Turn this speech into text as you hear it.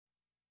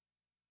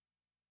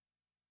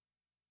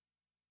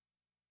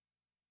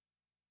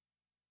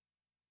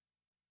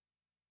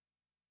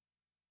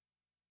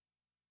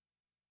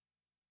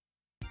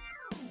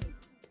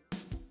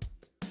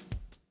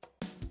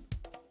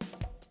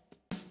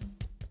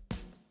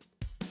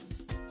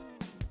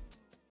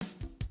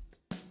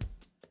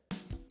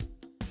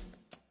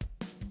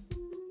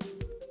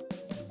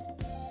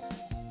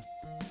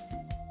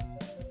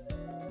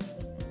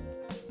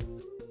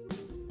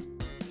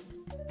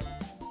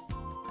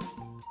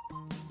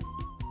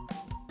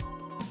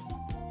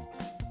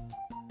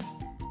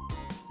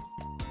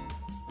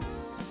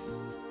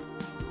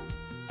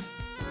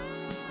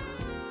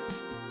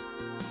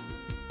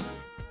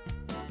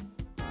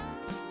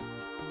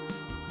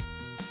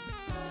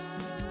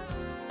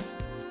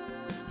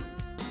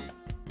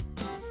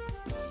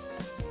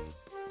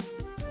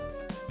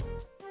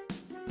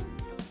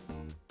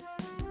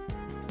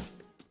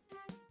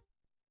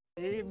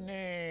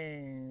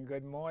evening,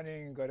 good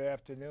morning, good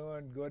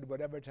afternoon, good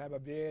whatever time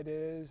of day it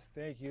is.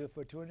 Thank you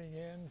for tuning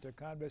in to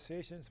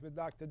Conversations with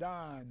Dr.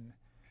 Don.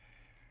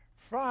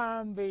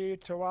 From the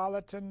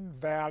Tualatin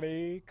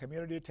Valley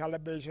Community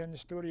Television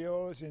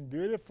Studios in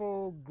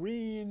beautiful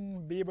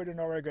green Beaverton,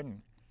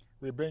 Oregon,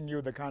 we bring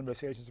you the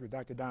Conversations with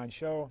Dr. Don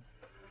show.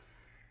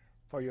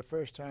 For your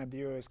first-time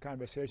viewers,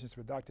 Conversations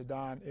with Dr.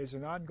 Don is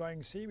an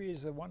ongoing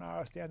series of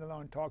one-hour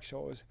standalone talk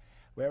shows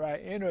where I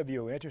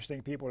interview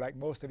interesting people like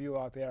most of you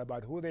out there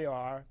about who they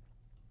are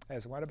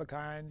as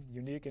one-of-a-kind,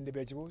 unique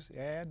individuals,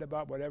 and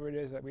about whatever it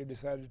is that we've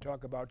decided to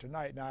talk about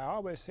tonight. Now, I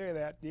always say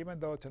that even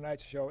though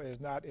tonight's show is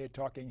not a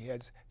Talking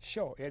Heads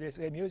show, it is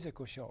a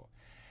musical show.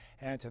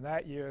 And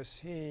tonight you're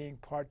seeing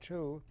part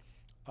two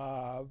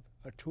of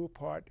a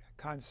two-part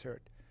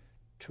concert,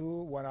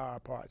 two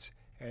one-hour parts.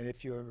 And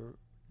if you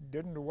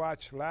didn't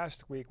watch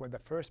last week when the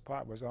first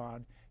part was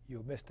on,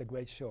 you missed a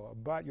great show.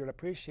 But you'll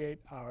appreciate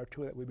our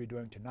two that we'll be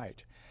doing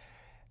tonight.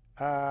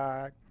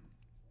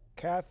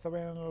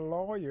 Catherine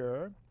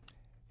Lawyer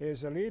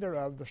is a leader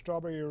of the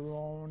Strawberry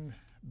Roan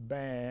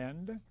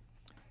band,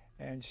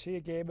 and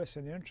she gave us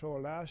an intro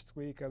last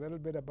week, a little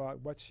bit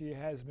about what she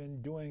has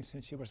been doing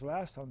since she was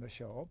last on the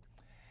show.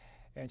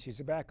 And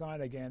she's back on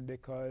again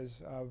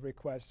because of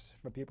requests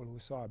from people who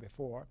saw her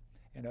before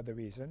and other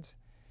reasons.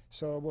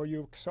 So will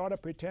you sort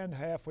of pretend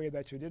halfway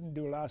that you didn't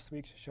do last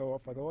week's show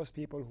for those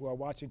people who are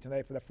watching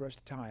tonight for the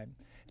first time?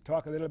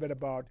 Talk a little bit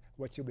about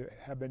what you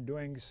have been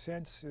doing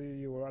since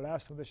you were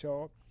last on the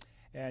show,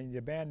 and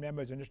your band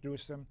members,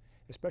 introduce them,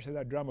 especially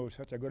that drummer who's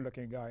such a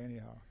good-looking guy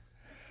anyhow.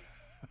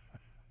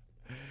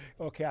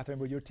 Oh, Catherine,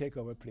 will you take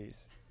over,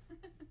 please?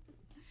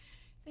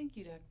 Thank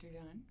you, Dr.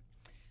 Don.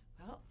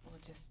 Well,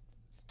 we'll just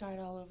start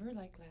all over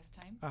like last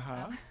time.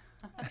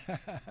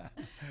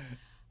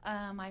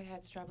 I've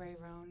had Strawberry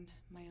Roan,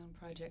 my own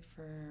project,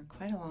 for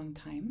quite a long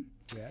time.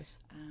 Yes.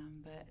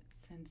 But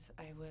since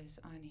I was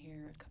on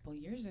here a couple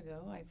years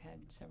ago, I've had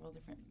several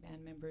different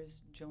band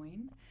members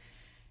join.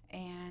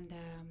 And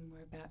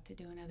we're about to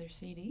do another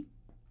CD.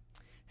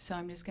 So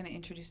I'm just going to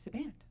introduce the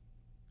band.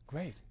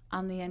 Great.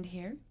 On the end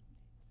here,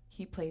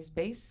 he plays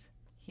bass,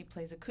 he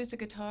plays acoustic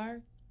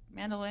guitar,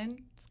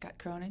 mandolin, Scott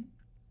Cronin.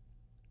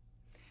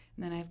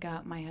 And then I've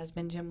got my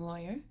husband, Jim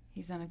Lawyer.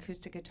 He's on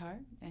acoustic guitar,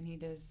 and he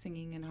does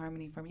singing and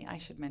harmony for me. I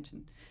should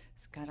mention,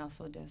 Scott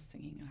also does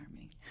singing and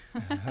harmony.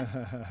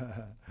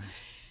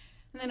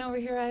 And then over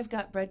here, I've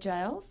got Brett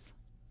Giles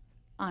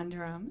on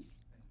drums.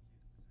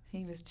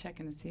 He was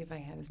checking to see if I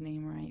had his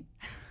name right.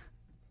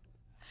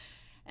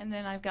 And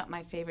then I've got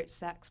my favorite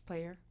sax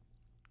player,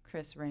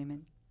 Chris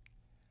Raymond.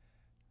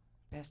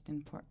 Best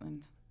in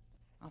Portland.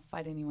 I'll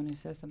fight anyone who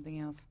says something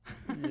else.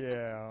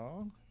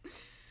 Yeah.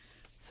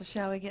 So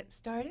shall we get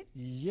started?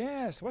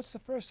 Yes. What's the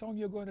first song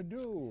you're going to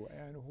do,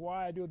 and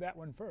why do that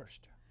one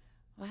first?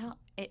 Well,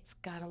 it's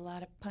got a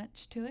lot of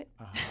punch to it.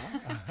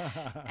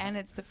 Uh-huh. And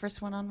it's the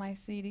first one on my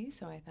CD,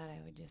 so I thought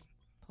I would just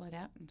pull it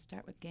out and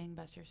start with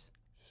Gangbusters.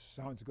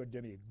 Sounds good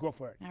to me. Go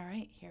for it. All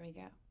right, here we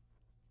go.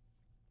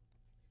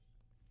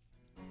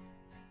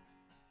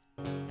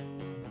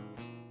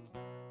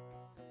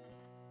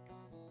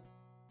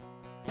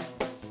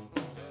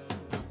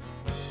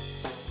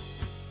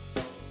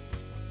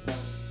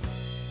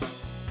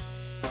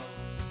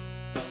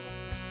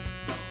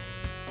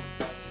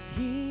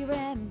 He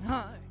ran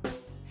hard,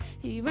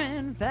 he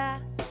ran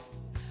fast,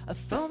 a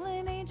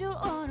fallen angel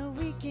on a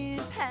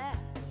weekend pass.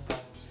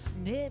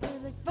 Never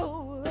looked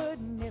forward,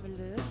 never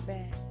looked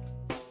back.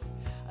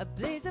 A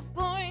blaze of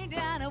glory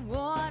down a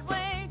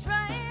one-way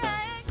track.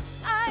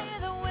 I hear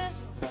the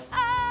whistle,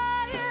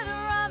 I hear the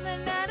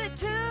rumbling at a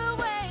 2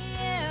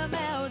 a.m.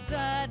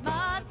 outside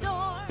my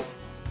door.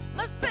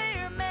 Must be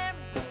your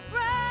memory,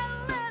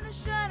 rattling the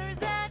shutters.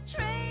 That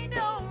train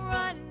don't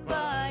run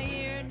by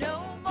here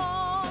no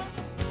more.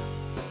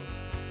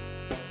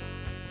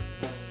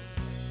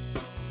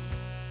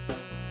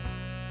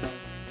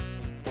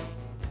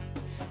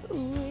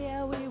 Ooh,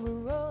 yeah, we were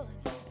rolling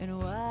in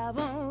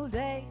wild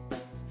days.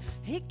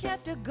 He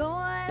kept it going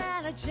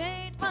and I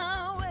changed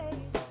my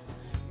ways.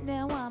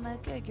 Now I'm a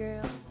good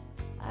girl,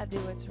 I do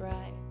what's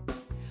right.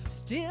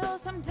 Still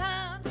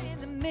sometimes in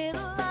the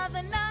middle of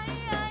the night,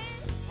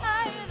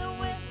 I hear the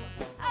whistle,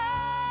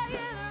 I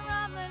hear the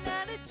rumbling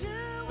at a 2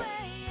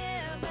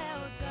 a.m.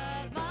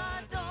 outside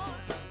my door.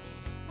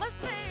 Must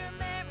be your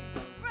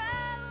memory,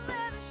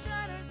 rattling the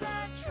shutters.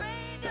 That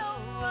train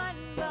don't run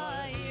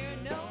by here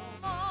no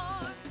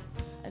more.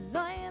 I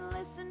lie and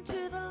listen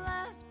to the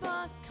last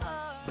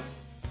boxcar.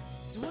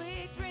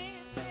 Sweet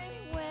dreams, baby,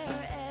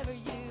 wherever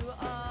you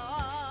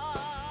are.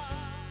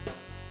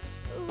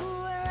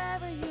 Ooh,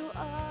 wherever you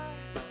are.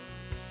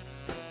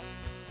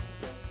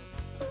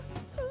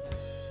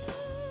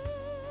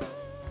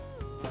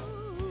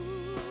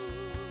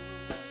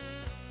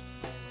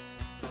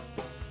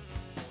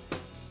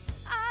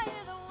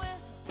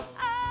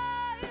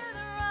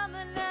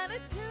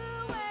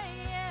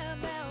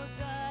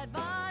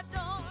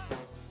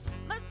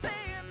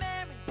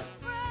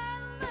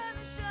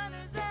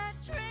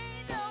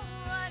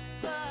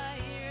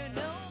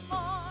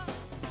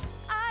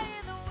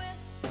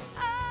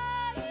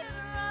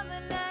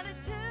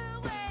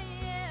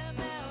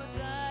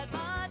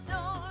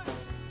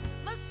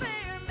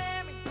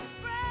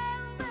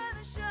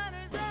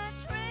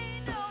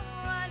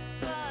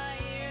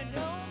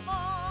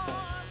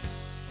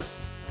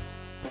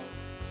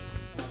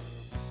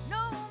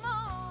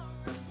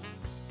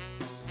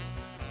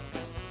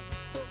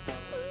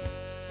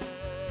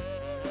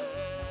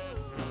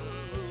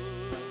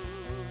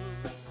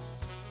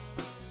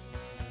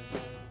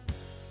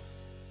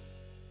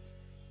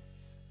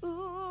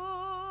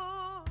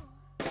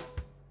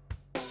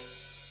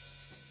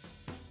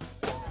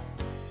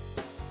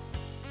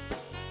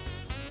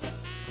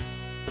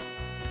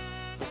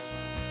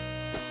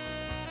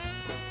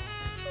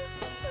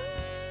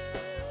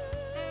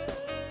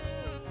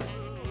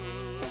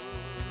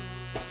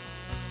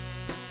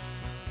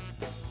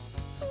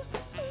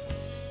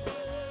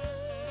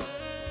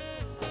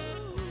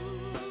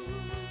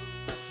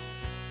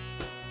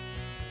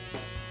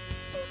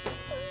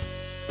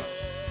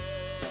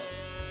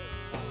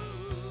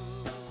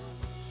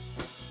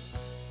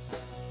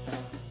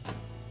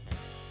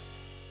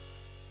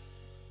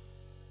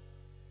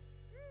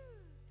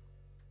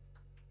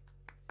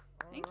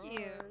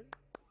 you.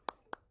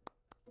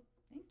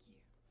 Thank you.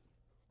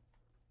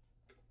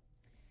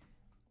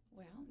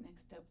 Well,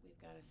 next up we've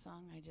got a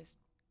song I just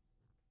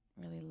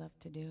really love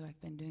to do.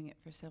 I've been doing it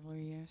for several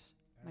years.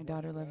 My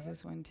daughter loves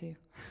this one too.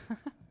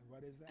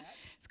 What is that?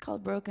 It's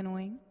called Broken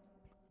Wing.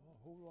 Oh,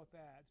 who wrote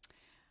that?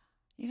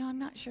 You know, I'm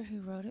not sure who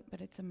wrote it,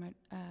 but it's a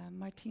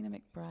Martina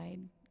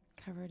McBride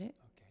covered it,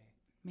 Okay.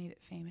 made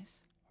it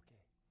famous. Okay.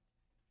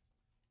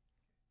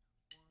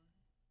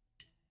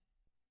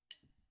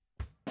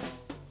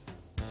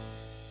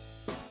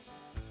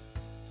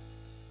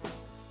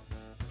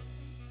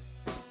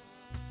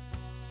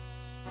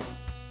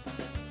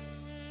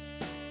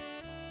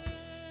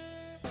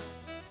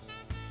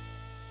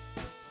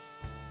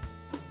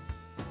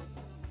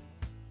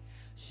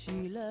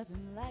 She loved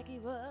him like he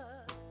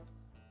was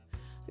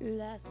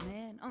last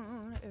man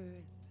on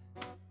earth.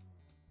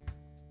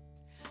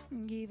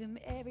 Gave him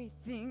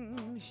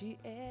everything she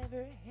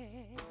ever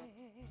had.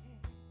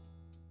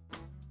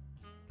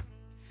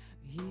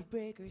 He'd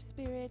break her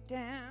spirit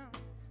down,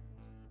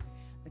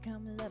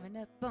 become loving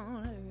up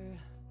on her.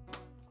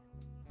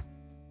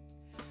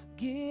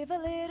 Give a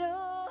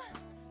little,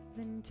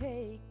 then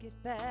take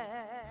it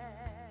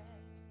back.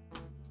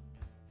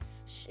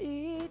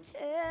 She'd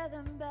tell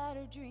him about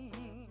her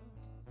dreams,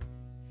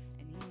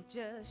 and he'd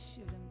just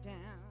shoot him down.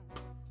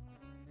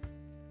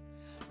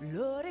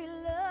 Lord, he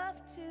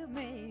loved to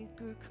make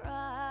her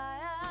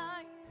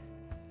cry.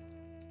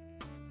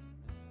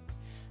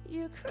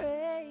 You're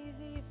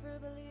crazy for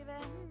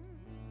believing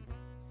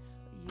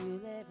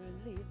you'll ever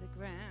leave the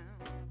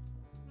ground.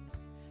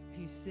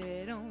 He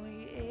said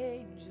only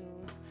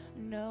angels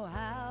know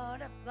how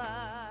to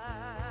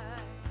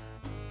fly.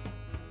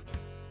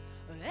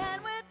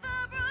 And with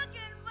a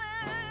broken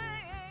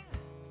wing,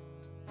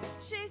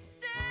 she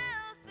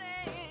still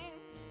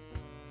sings.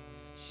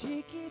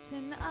 She keeps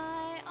an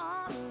eye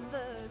on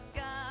the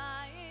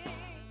sky.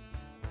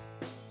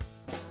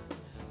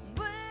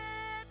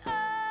 With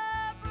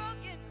a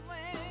broken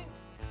wing,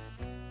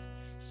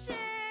 she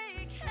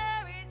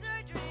carries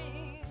her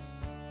dreams,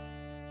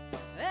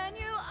 and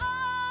you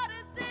ought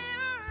to see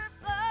her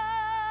fly.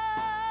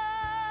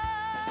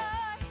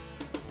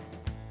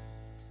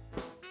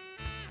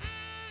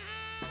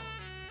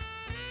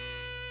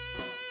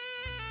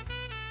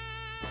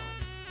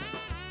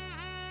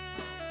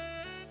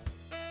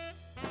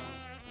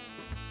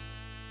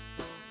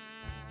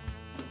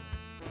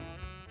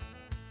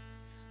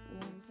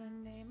 One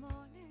Sunday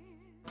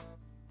morning,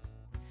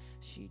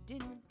 she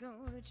didn't go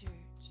to church.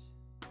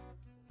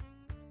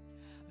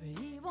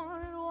 He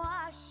wondered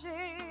why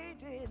she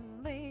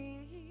didn't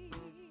leave.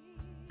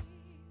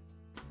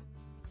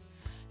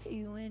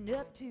 He went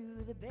up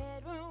to the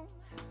bedroom,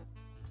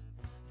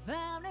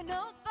 found an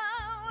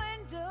open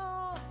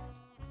window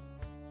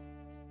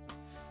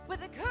with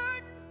the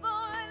curtains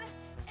blown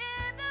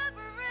in the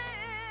breeze.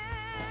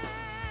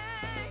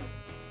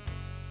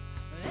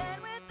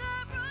 And with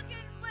a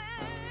broken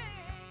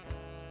wing,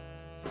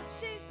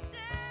 she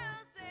still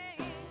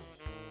sings.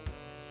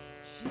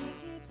 She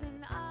keeps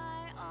an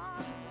eye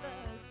on the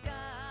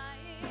sky.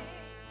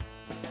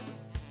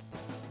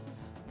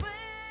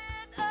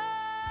 With a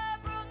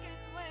broken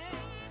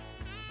wing,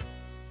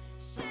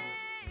 she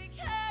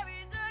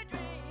carries her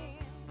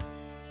dreams,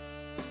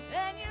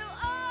 and you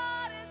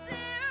ought to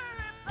see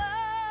her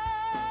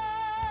fly.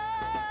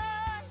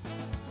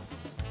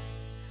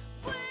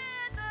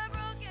 With a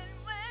broken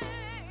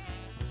wing,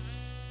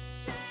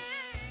 she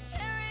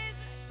carries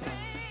her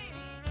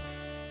dreams,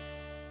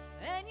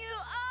 and you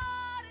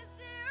ought to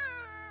see her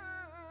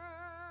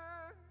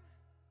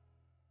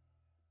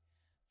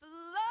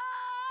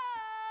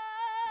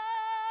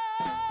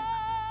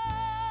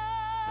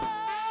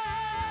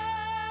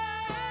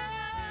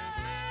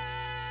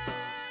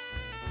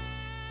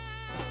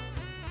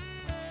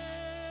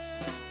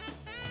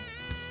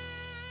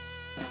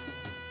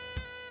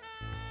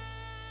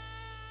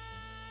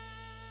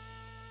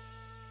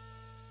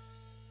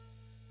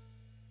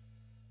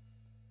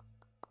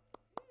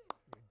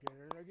You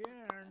did it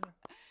again.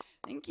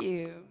 Thank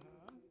you.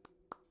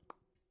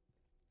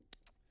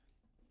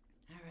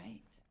 All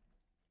right.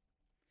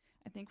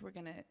 I think we're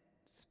going to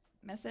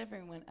mess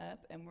everyone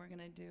up, and we're going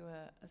to do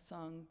a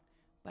song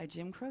by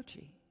Jim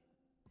Croce.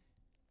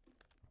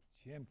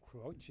 Jim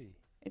Croce.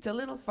 It's a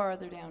little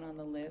farther down on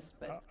the list,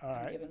 but all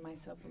I'm right. giving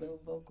myself a little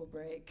vocal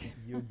break.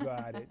 You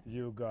got it.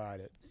 You got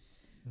it.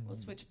 We'll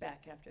switch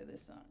back after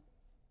this song.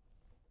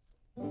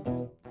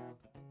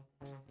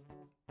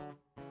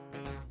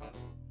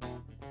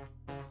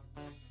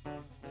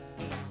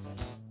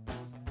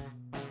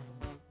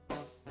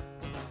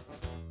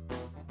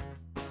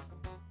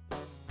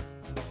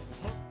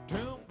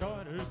 Uptown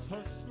got its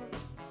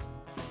hustlers,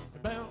 the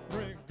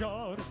Boundary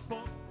got its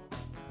bunk.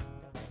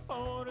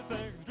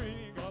 42nd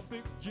Street got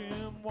Big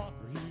Jim Walker,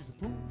 he's a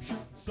pool-shooting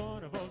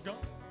son of a gun.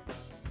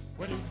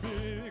 When he's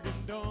big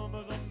and dumb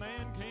as a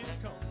man can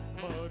come,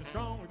 but he's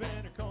stronger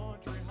than a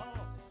country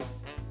horse.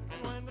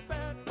 When the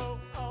bad folk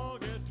all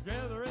get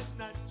together at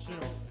night, you know,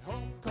 they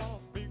all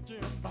call Big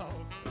Jim boss.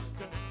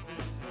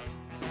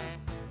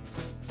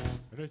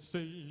 They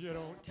say you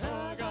don't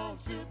tug on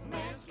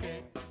Superman's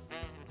cape.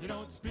 You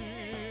don't spit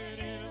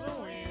into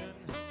the wind.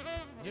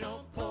 You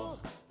don't pull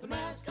the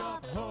mask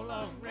off the whole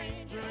Lone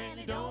Ranger, and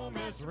you don't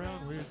mess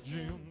around with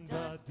Jim.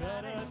 Da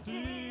da da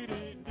dee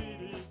dee dee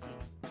dee.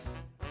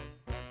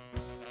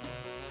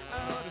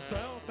 Out of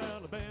South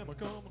Alabama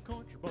come a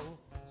country boy.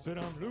 Said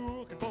I'm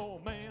looking for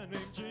a man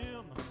named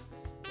Jim.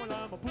 Well,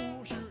 I'm a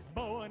pool shooting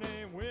boy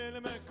named Willie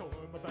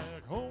McCoy. But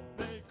back home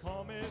they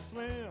call me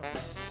Slim.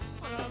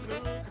 Well, I'm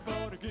looking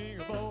for the king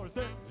of all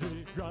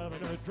sexy,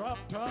 driving a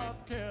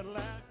drop-top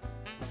Cadillac.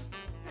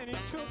 And he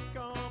took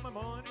all my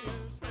money,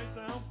 this may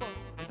sound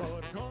funny,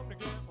 but I come to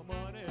get my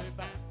money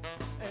back.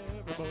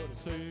 Everybody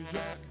say,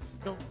 Jack,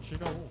 don't you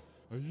know,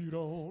 you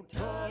don't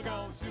tug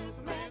on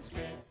Superman's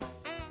cape.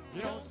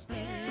 You don't spit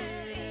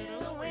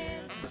into the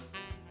wind.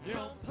 You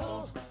don't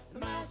pull the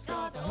mask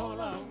off the whole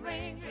Lone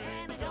Ranger,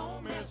 and you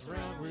don't mess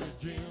around with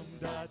Jim.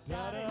 Da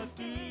da da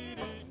dee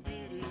dee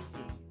dee dee dee.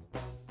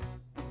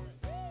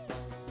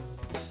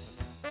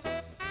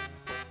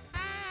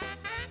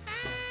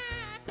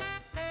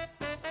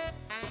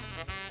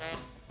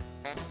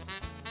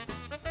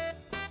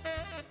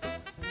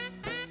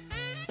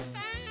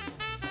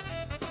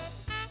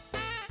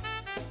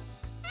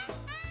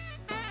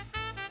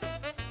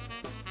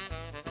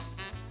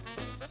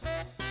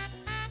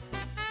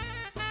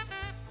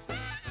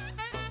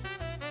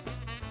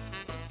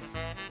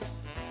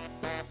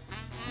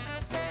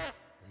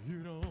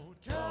 You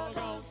don't tug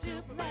on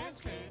Superman's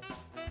cape.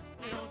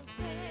 You don't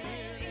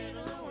spit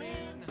into the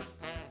wind.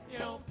 You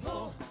don't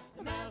pull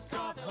the mask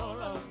off the whole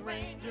Lone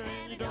Ranger,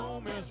 and you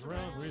don't mess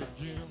around with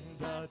Jim.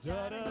 Da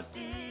da da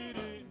dee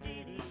dee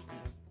dee dee dee.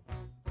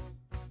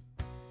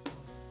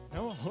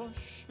 Now a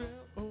hush fell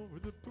over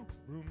the poop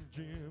room,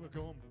 Jim. I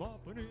come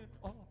bopping in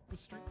off the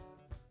street.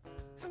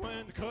 And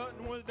when the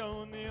cutting was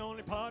done, the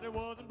only part that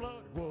wasn't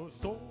blood was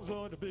soles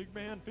of the big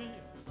man feet.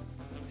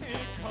 He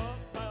cut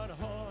about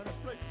 100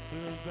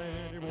 places,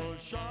 and he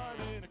was shot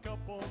in a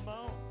couple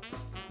more.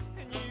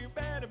 And you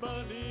better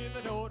believe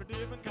that order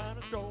different kind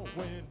of stroll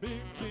when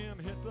Big Jim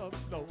hit the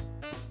floor.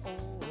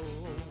 Oh,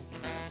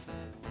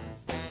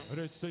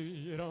 they say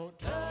you don't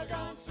tug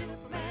on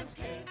Superman's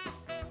cape.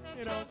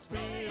 You don't spit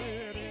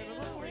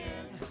into the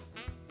wind.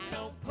 You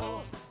don't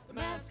pull the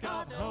mask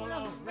off the whole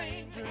Lone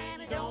Ranger,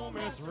 and you don't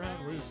mess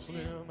around with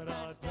Slim.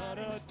 Da da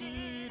da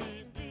dee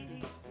dee dee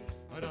dee.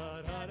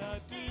 Da da da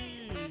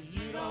dee.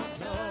 You don't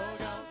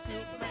tug on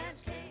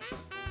Superman's cape.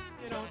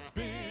 You don't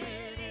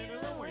spit into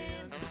the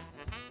wind.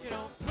 You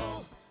don't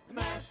pull the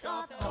mask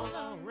off the whole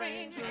Lone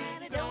Ranger,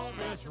 and you don't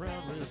mess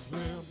around with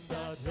Slim.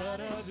 Da da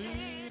da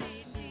dee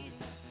dee dee.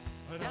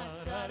 Da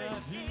da da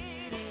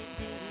dee dee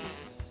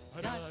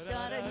dee. Da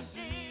da da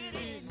dee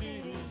dee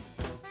dee dee.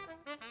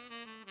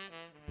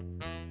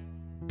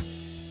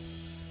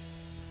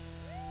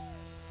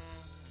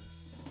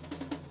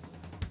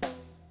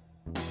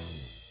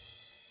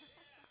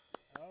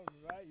 All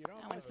right, you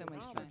don't That one's so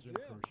much fun.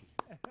 Jim.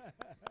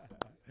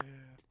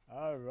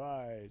 All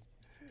right.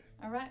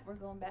 All right, we're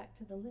going back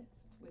to the list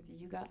with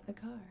You Got the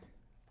Car.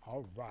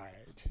 All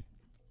right.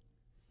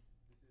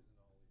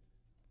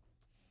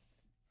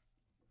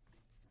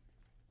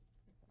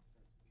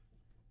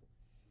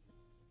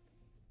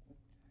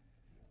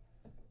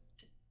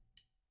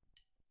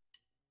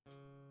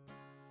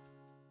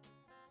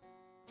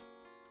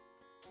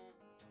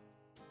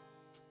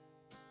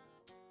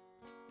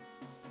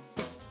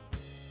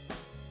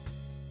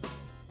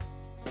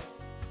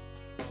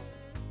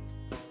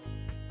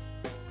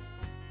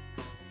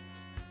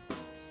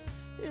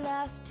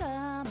 Last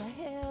time I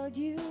held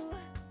you,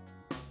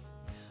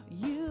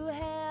 you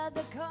had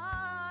the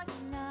card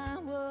and I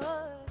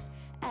was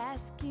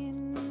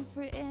asking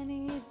for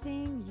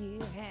anything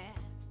you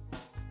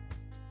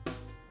had.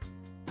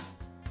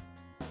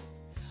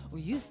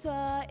 Well, you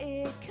saw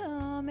it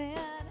coming,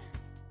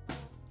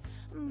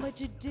 but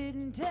you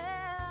didn't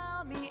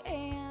tell me,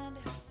 and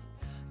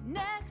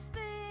next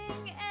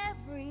thing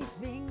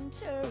everything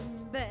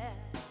turned bad.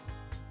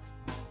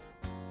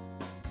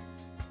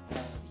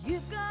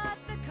 You've got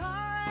the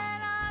car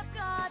and I've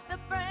got the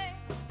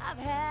brakes. I've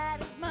had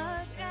as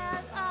much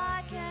as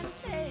I can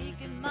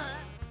take, and my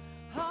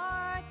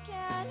heart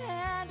can't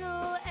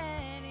handle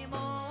anymore.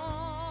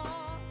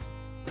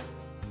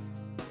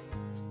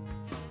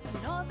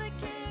 And all the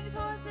king's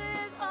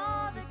horses,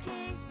 all the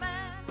king's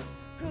men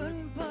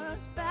couldn't put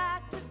us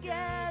back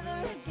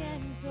together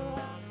again. So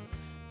I'm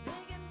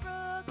picking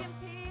broken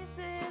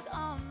pieces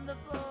on the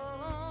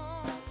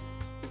floor.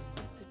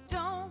 So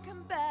don't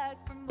come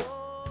back for more.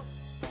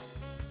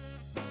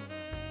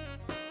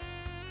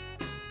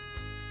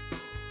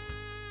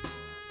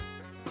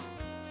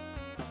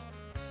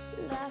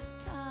 Last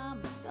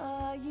time I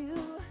saw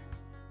you,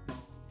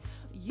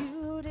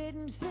 you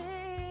didn't see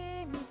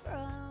me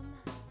from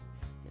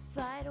the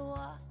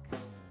sidewalk,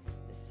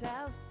 the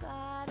south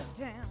side of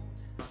town.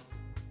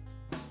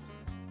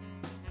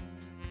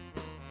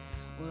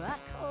 Well, I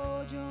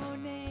called your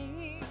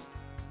name,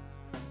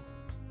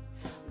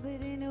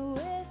 but in a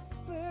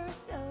whisper,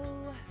 so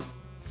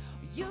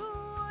you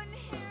wouldn't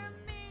hear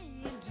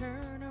me and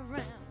turn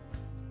around.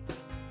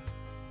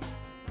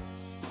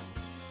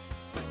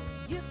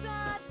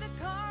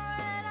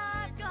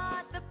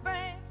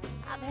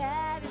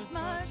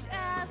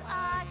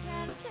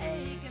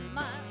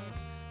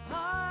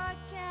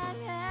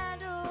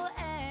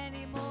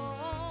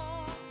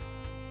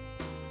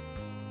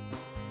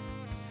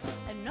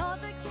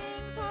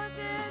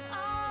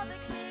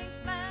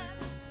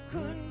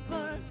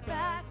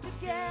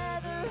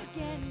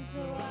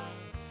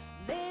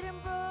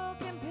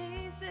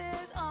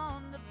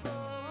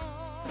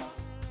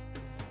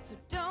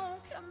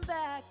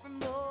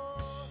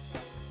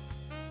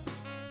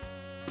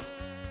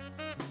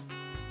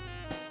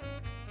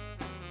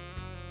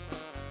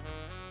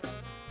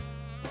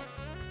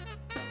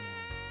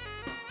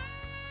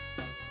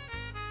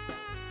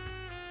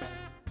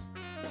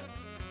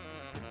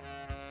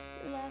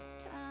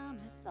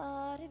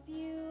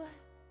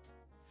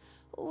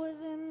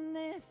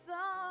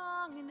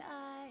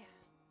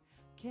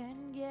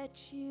 can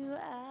get you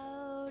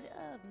out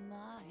of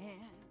my hand.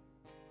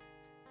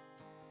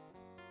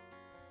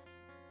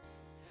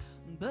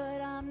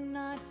 But I'm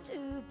not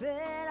stupid,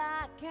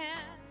 I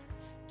can't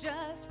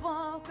just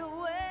walk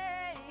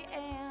away,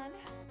 and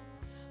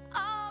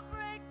I'll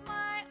break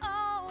my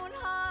own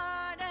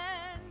heart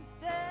and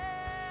stand.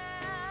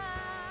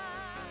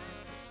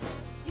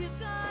 You've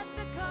got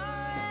the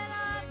car and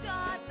I've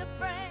got the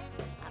brains.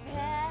 I've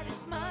had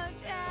as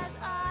much as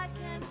I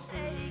can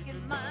take,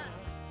 and my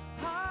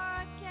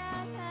heart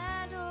can't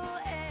handle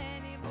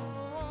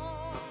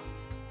anymore.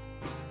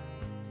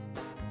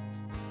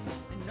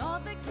 And all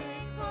the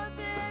king's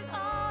horses,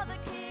 all the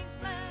king's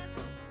men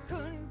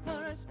couldn't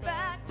put us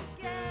back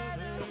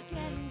together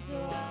again. So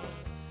I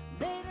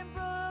laid in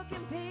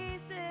broken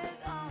pieces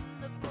on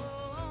the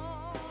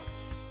floor.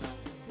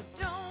 So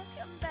don't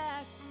come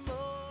back for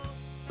more.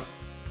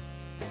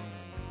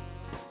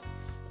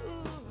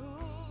 Ooh.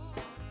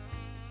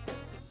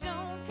 So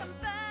don't come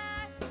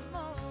back for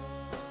more.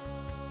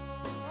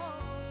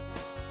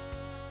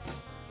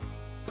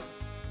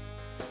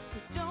 So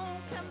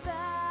don't come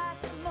back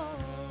for more.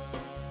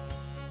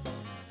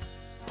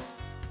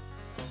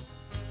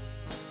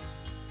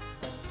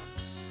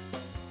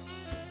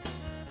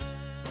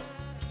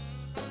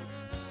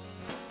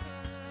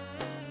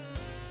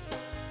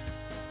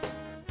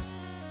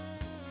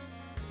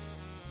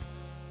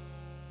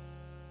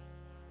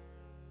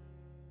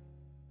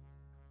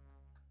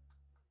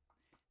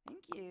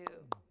 Thank you.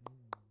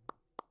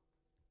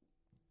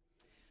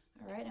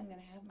 All right, I'm going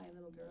to have my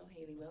little girl,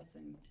 Haley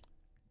Wilson.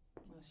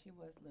 Well, she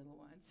was little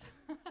once.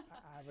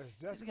 I was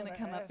just She's going to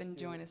come up and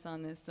join us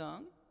on this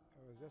song.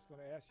 I was just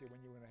going to ask you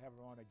when you were going to have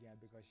her on again,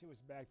 because she was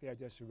back there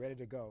just ready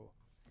to go.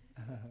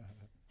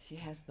 She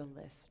has the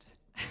list.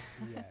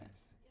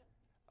 Yes.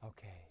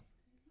 Okay.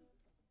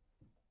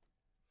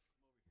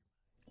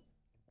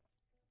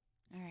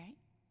 All right.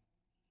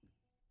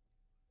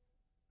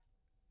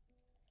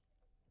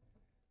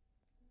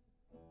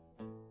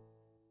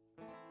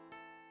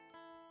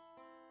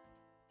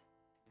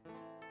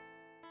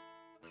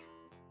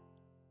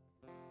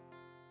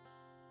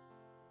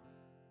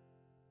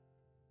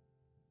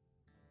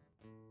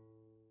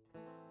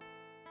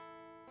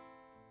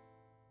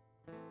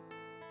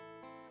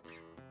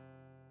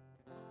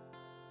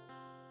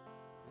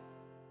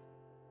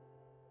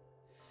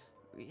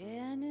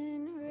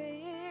 Rhiannon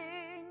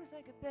rings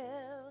like a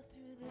bell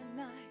through the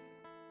night.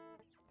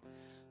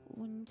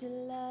 Wouldn't you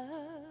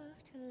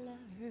love to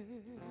love her?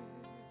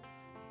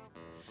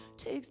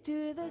 Takes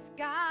to the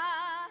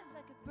sky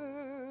like a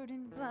bird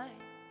in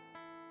flight.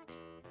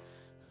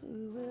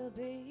 Who will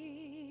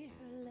be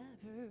her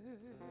lover?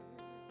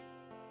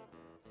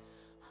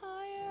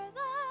 Higher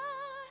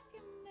life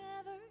you've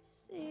never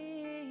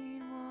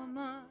seen,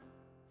 woman,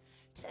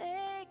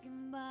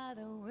 taken by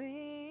the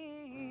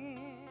wind.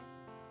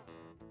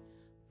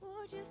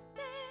 Would you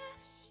stay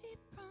if she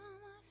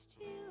promised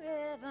you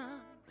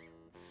heaven?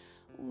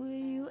 Will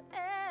you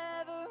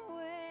ever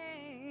win?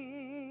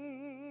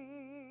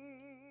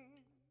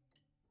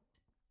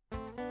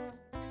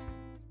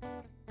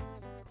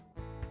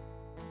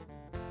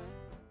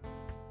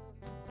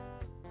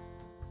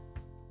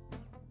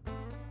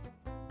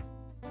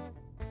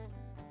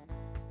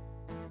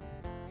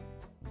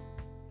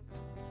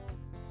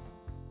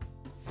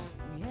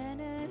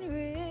 Rhiannon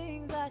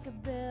rings like a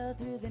bell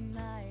through the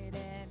night,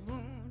 and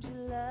won't you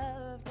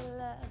love to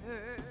love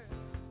her?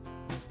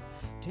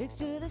 Takes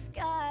to the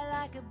sky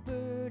like a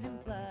bird in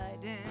flight,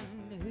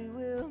 and who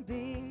will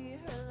be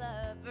her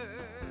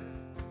lover?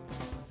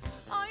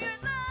 All your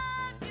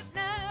life you've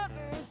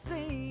never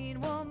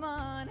seen,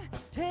 woman,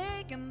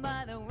 taken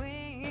by the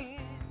wind.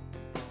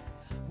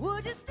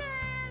 Would you stay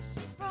if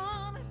she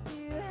promised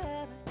you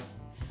heaven?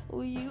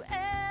 Will you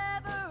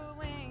ever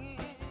win?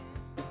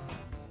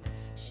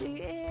 She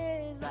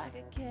is like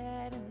a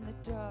cat in the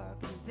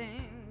dark, and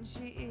then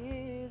she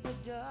is a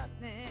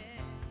darkness.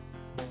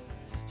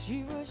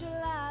 She rules your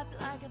life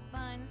like a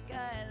fine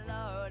sky,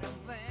 Lord,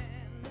 and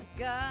when the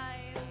sky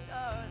is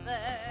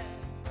starlit,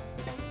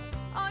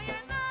 all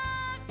your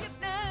life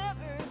you've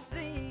never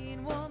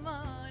seen,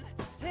 woman,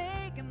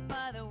 taken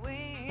by the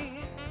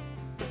wind.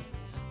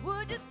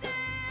 Would you stay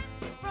if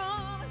she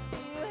promised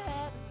you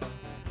heaven?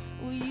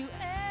 Will you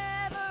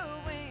ever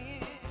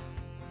win?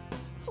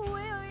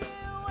 Will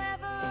you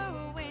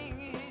ever win?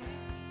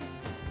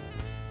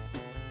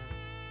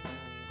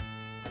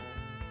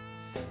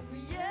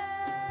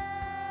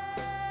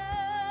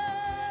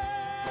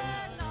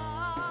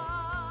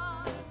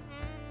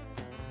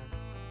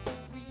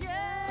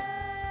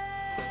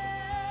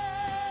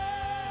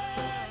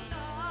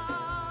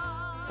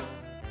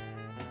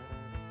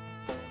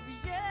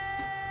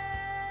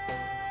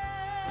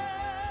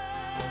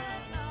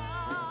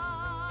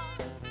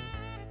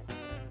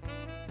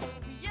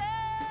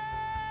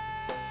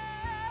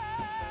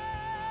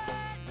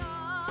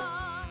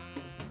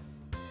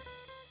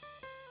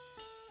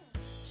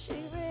 She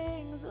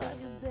rings like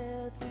a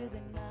bell through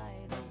the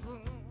night, and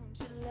won't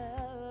you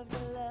love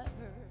to love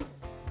her?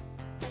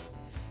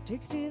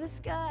 Takes to the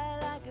sky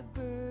like a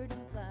bird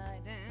in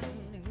flight,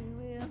 and who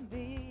will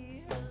be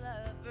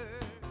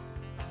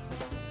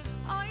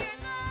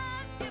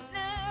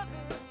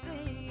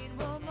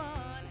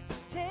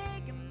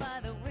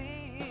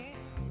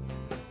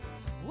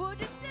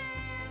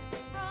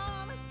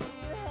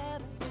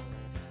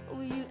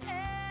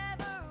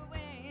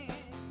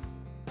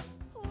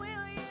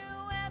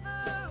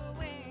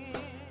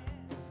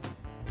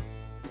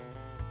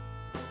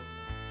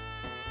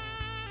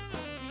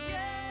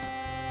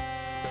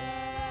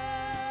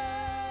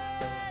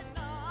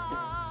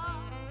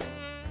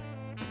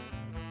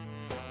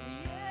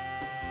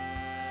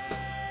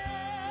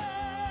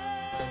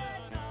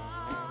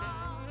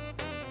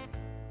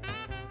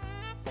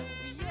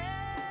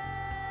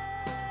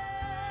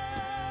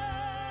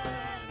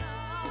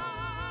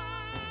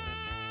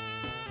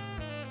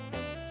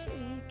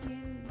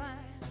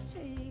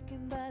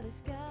the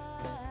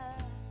sky,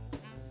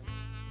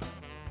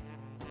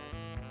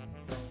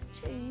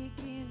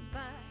 taken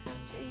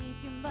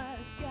by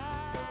the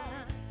sky.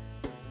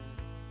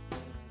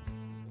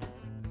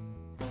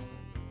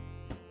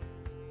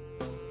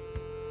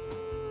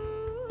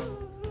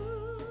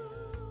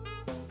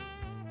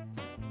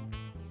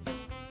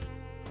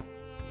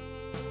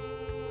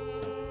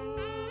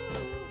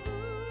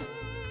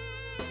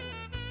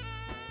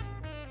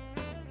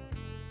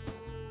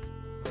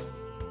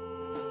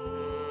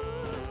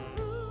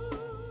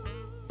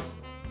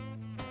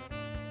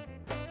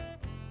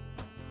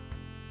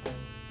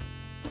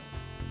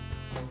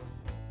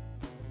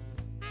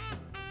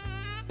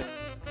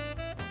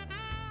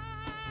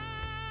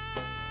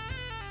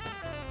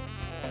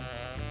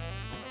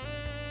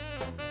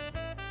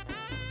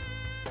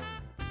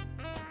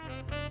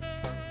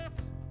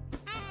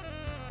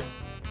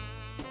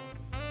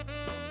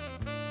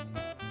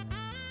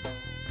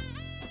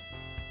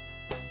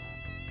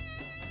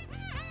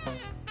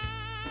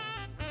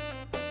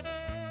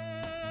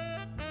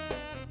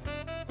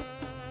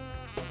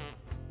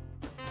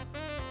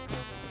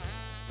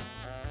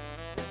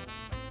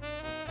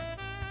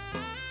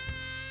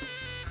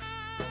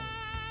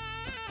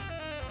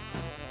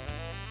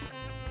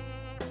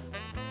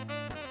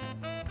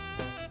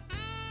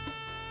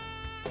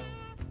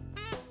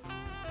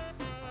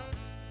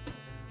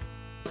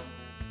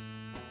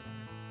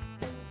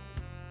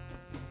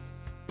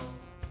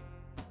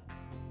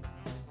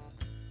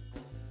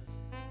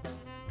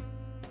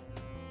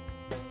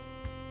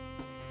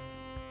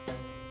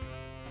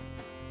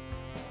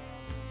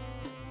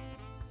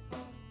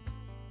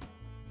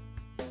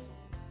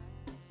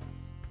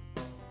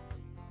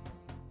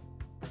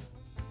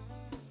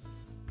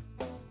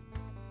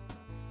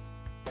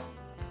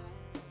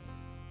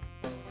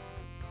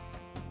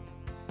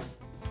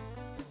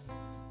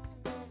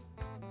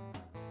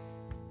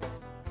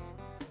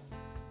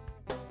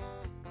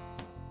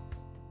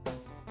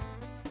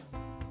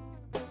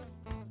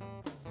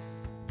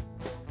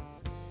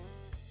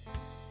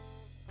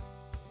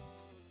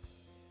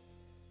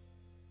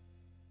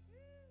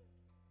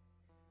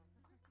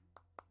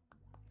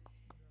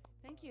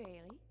 Thank you,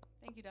 Haley.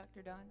 Thank you,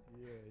 Dr. Don.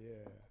 Yeah.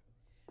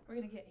 We're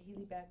going to get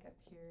Haley back up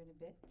here in a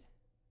bit.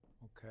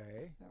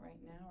 Okay. But right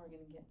now, we're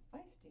going to get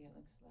feisty, it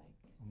looks like.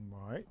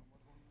 All right.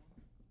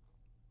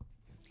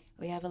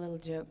 We have a little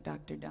joke,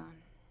 Dr. Don.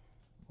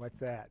 What's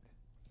that?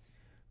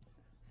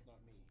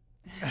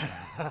 Do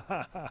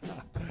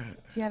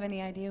you have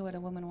any idea what a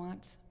woman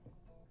wants?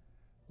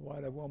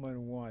 What a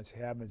woman wants.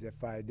 Heavens,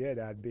 if I did,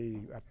 I'd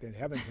be up in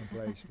heaven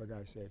someplace, for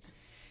God's sakes.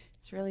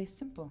 It's really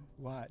simple.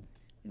 What?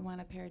 We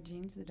want a pair of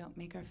jeans that don't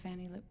make our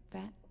fanny look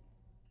fat.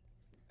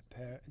 A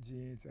pair of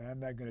jeans? I'm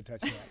not going to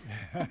touch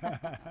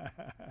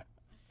that.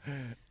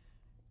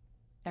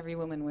 Every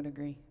woman would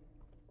agree.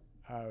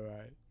 All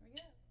right.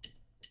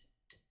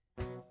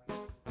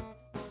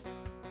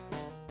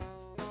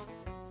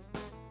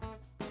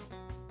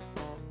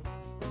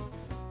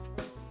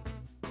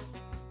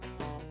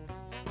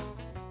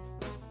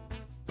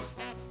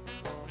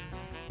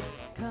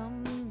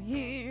 Come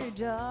here,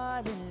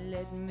 darling,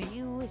 let me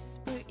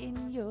whisper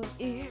in your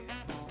ear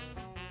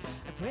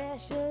a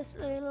precious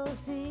little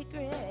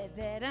secret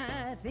that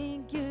I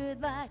think you'd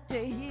like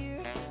to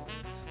hear.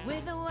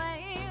 With the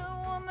way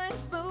a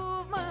woman's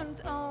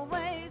movements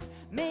always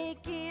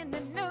making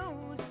the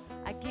news,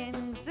 I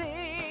can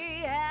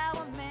see how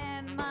a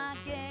man might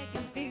get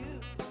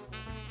confused.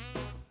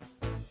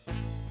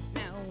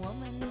 Now a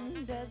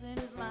woman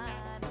doesn't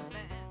mind a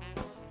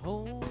man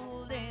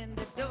holding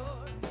the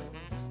door,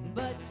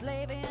 but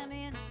slaving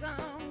in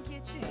some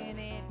kitchen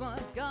ain't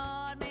what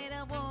God made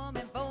a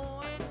woman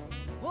for.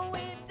 Well,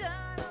 we've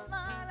done a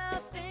lot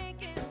of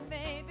thinking,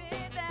 baby,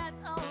 that's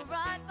all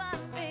right by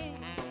me.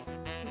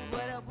 'Cause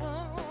what a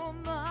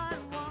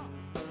woman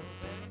wants,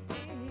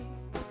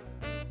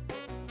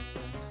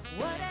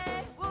 what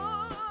a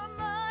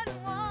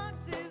woman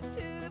wants is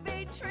to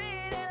be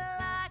treated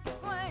like a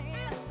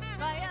queen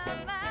by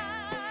a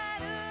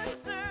man who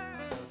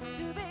deserves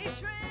to be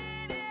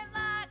treated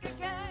like a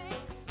king.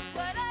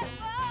 What a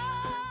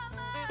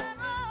woman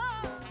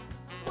wants,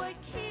 what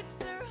keeps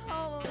her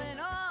holding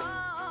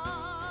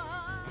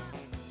on,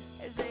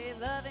 is a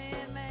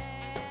loving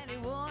man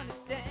who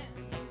understands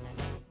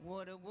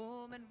what a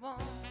woman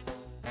wants.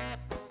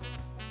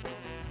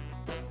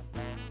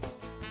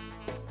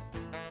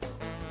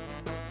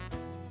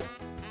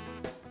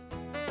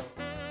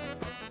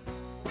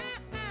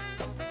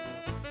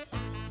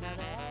 Now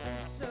that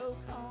ain't so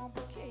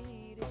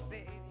complicated,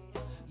 baby.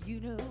 You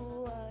know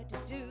what to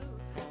do.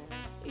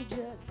 You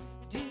just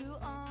do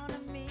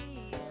on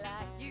me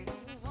like you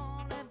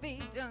wanna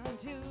be done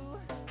to.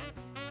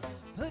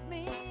 Put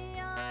me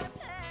on a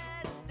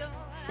pedestal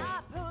and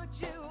I put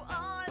you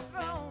on a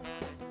throne.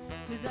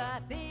 'Cause I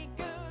think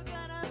you're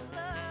gonna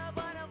love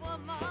what a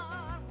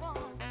woman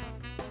wants.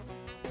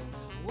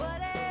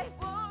 What a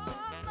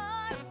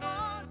woman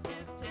wants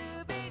is to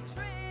be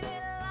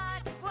treated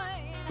like a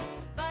queen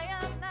by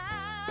a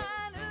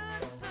man who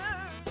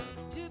deserves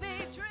to be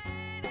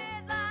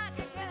treated like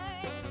a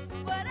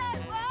king. What a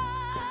woman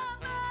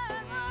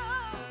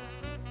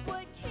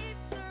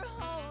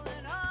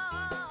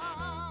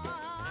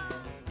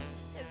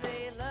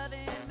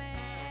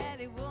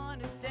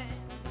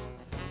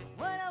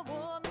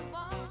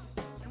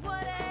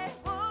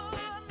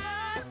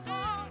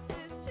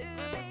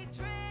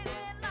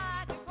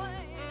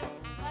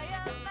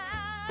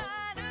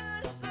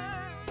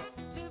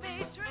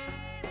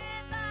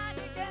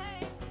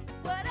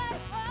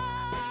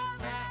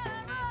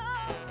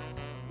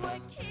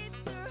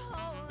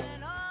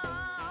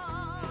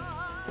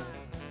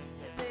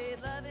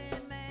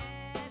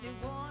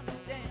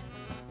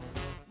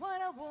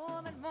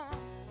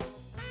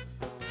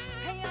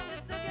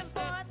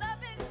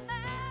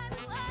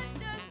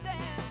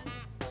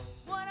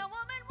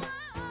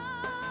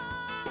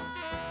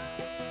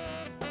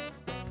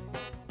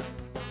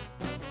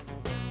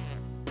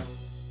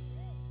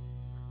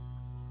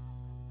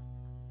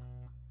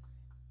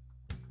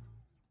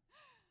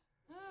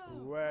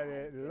Well,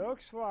 it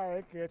looks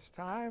like it's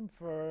time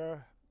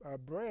for a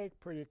break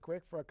pretty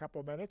quick for a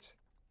couple minutes.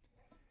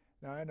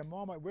 Now, in a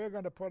moment, we're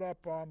going to put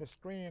up on the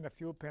screen a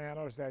few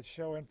panels that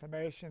show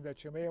information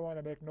that you may want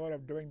to make note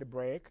of during the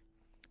break.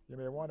 You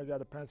may want to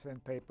get a pencil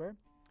and paper.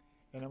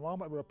 In a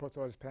moment, we'll put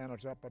those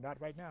panels up, but not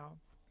right now.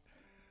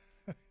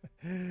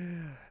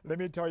 Let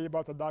me tell you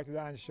about the Dr.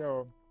 Don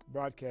Show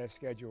broadcast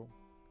schedule.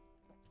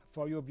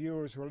 For you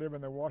viewers who live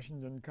in the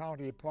Washington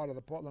County part of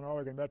the Portland,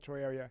 Oregon metro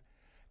area,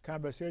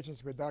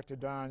 Conversations with Dr.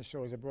 Don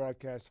shows are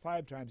broadcast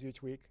 5 times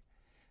each week.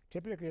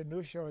 Typically, a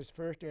new show is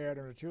first aired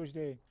on a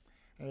Tuesday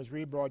and is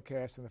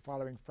rebroadcast on the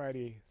following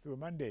Friday through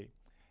Monday.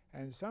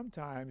 And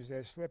sometimes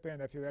they slip in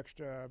a few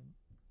extra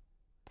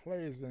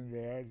plays in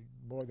there,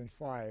 more than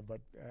 5, but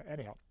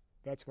anyhow,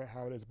 that's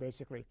how it is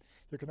basically.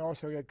 You can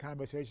also get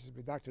Conversations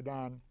with Dr.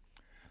 Don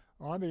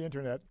on the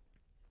internet.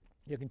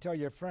 You can tell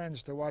your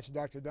friends to watch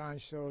Dr.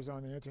 Don's shows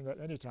on the internet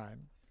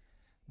anytime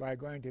by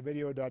going to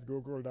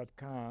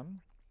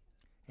video.google.com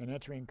and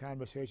entering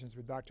Conversations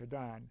with Dr.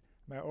 Don.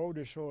 My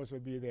older shows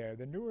would be there.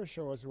 The newer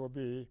shows will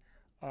be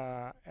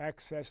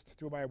accessed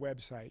through my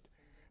website,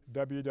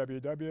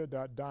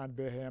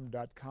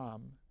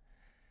 www.donbaham.com.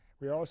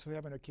 We also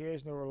have an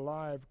occasional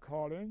live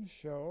call-in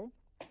show.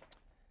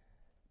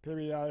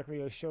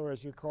 Periodically, a show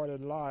is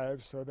recorded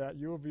live so that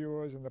you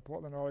viewers in the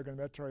Portland, Oregon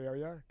metro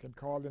area can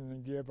call in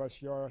and give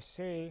us your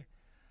say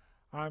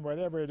on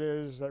whatever it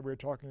is that we're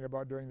talking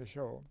about during the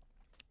show.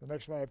 The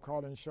next live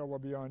call-in show will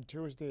be on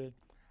Tuesday,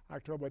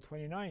 October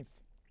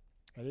 29th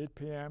at 8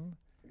 p.m.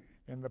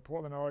 in the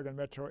Portland, Oregon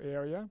metro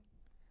area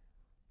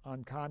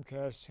on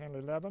Comcast Channel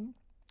 11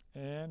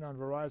 and on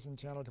Verizon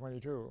Channel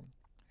 22.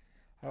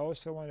 I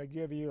also want to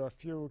give you a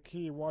few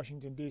key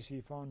Washington,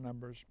 D.C. phone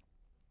numbers.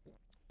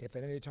 If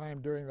at any time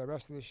during the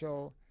rest of the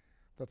show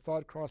the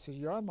thought crosses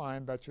your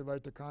mind that you'd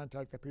like to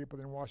contact the people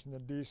in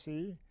Washington,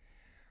 D.C.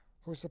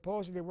 who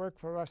supposedly work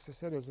for us, the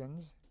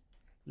citizens,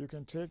 you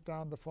can take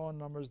down the phone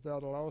numbers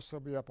that will also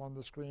be up on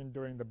the screen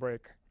during the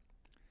break.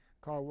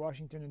 Call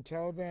Washington and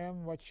tell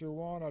them what you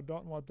want or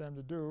don't want them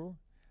to do.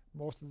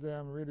 Most of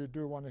them really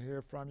do want to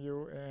hear from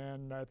you,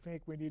 and I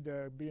think we need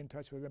to be in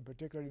touch with them,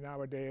 particularly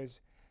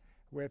nowadays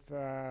with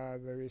the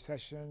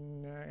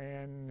recession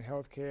and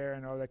healthcare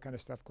and all that kind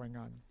of stuff going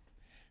on.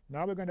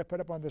 Now we're going to put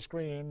up on the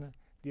screen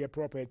the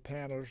appropriate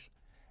panels,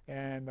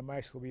 and the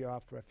mics will be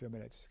off for a few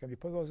minutes. Can we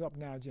put those up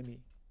now,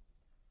 Jimmy?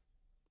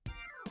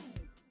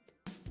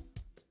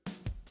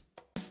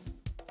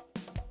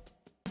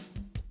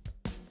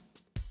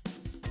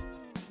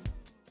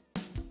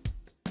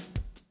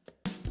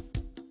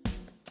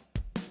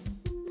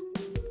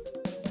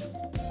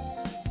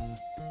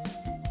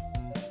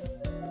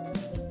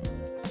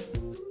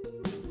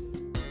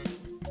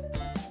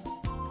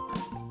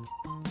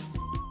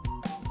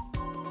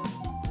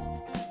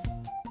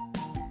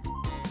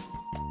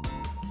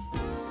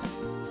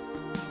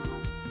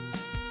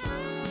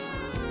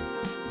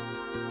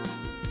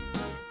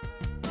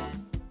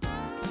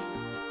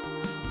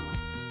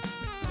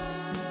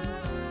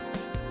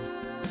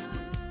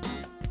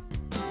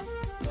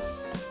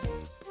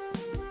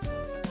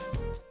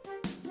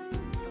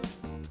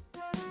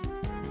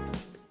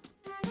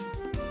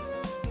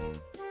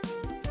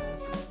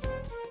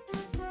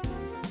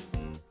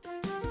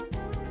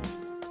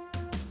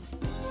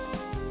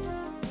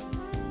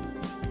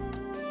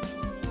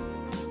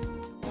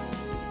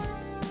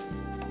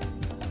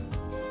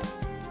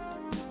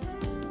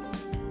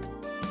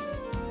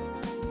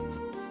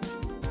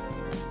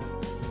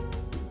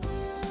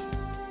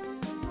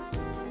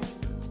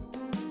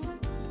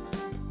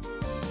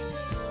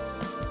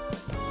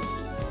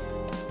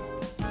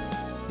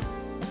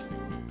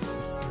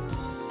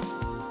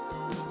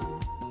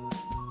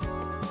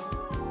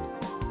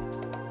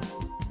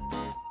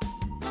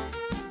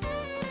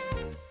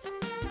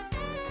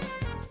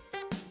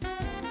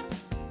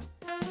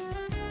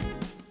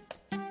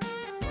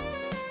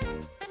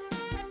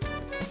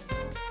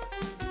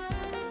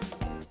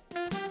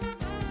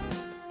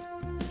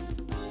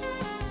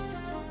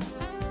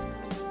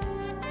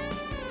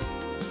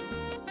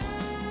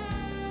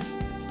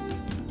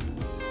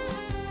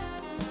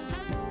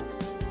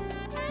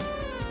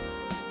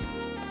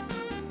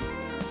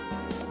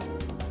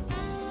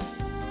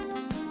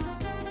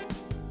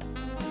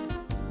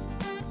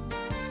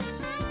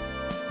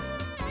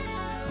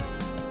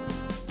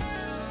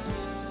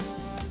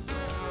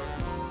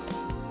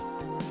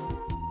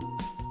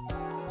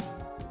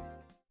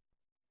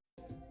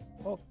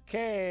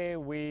 Okay,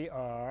 we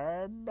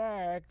are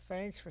back.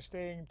 Thanks for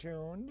staying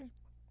tuned.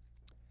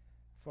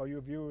 For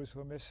you viewers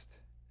who missed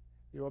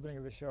the opening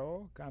of the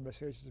show,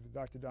 Conversations with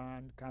Dr.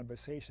 Don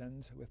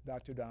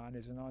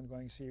is an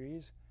ongoing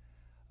series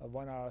of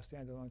 1-hour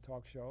standalone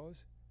talk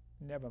shows.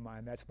 Never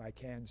mind, that's my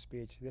canned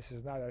speech. This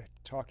is not a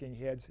talking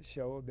heads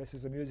show. This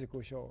is a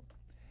musical show.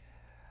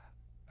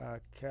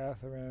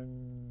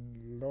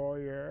 Catherine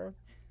Lawyer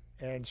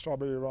and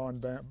Strawberry Roan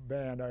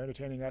Band are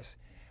entertaining us.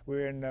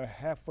 We're in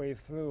halfway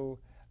through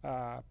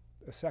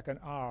the second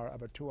hour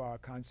of a 2-hour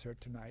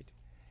concert tonight.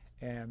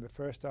 And the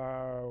first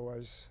hour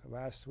was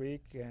last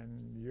week,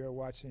 and you're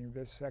watching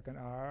this second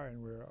hour,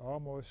 and we're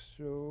almost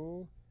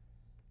through.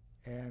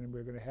 And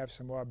we're going to have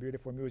some more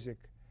beautiful music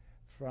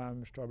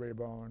from Strawberry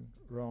Bone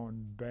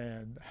Roan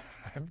Band.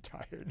 I'm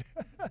tired.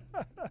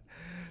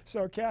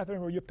 So,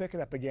 Catherine, will you pick it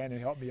up again and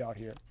help me out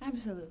here?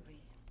 Absolutely.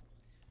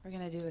 We're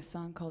going to do a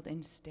song called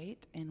In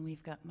State, and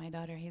we've got my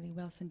daughter Haley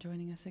Wilson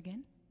joining us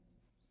again.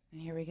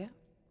 And here we go.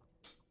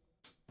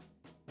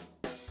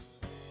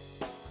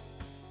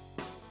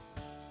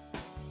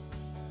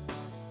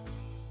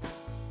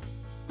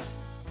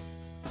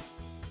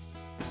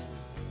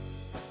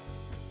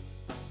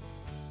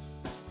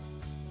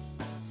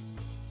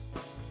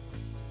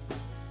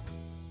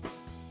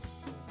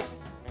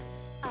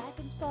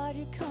 Spot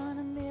your con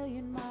a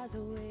million miles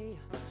away.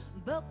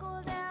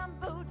 Buckle down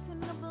boots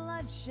and a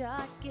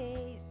bloodshot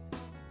gaze.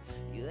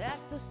 You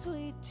act so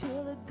sweet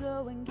till the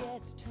going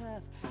gets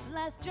tough. The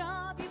last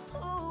job you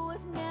pulled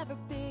was never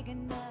big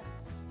enough.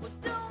 Well,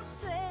 don't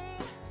say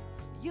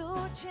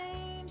you'll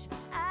change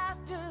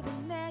after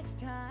the next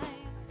time.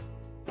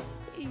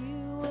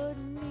 You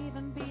wouldn't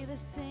even be the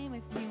same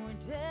if you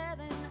weren't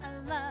telling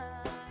a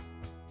lie.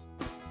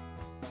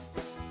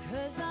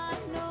 'Cause I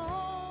know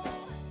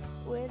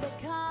where the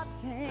cops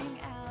hang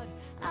out.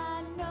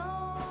 I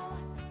know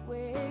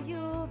where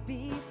you'll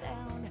be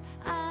found.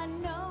 I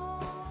know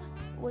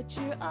what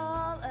you're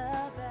all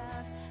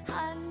about.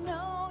 I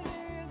know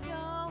you're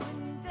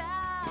going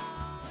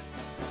down.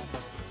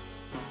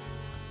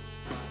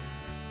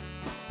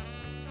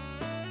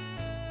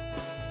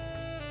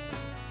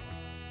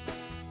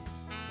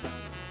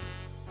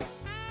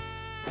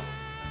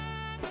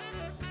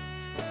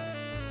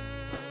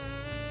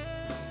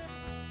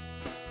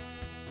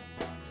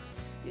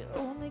 You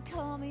only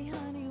call me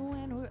honey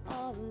when we're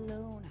all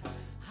alone,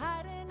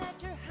 hiding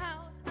at your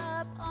house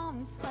up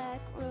on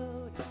Slack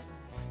Road.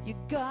 You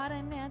got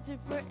an answer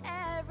for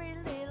every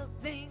little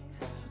thing.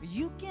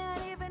 You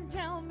can't even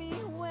tell me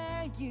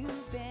where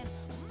you've been.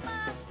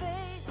 My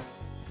face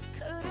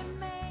couldn't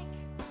make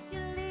you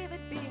leave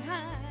it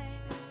behind.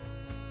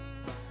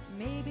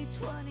 Maybe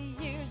 20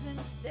 years in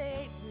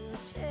state will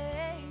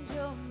change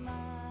your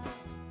mind.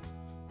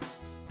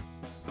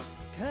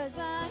 'Cause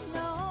I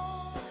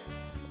know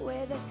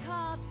where the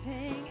cops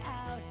hang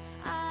out.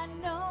 I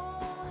know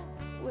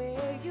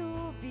where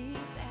you'll be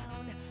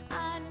found.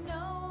 I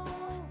know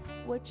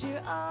what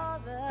you're all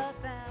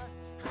about.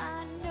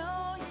 I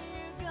know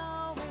you're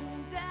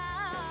going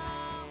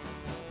down.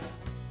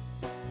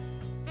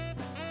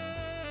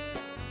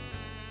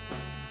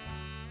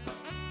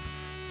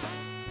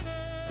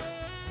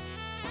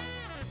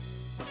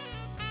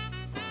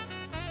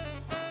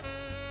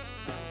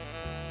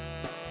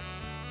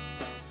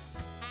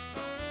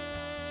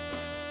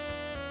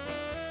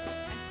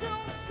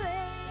 Don't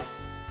say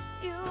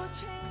you'll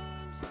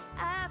change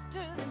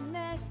after the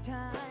next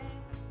time.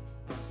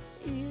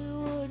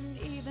 You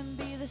wouldn't even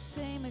be the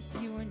same if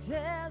you weren't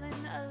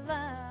telling a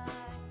lie.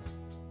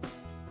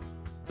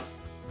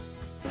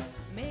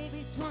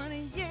 Maybe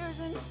 20 years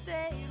in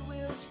state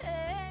will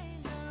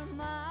change your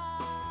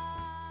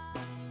mind.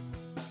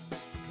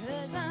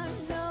 'Cause I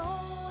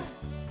know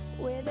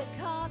where the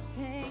cops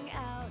hang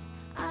out.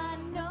 I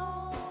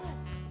know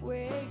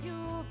where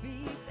you'll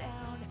be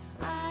found.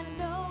 I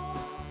know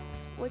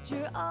what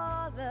you're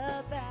all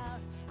about.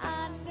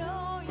 I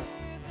know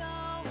you're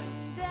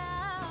going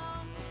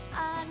down.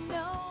 I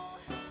know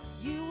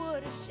you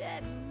would have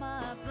shed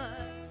my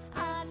blood.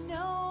 I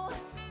know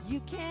you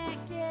can't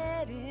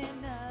get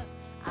enough.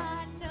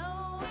 I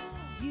know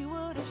you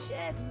would have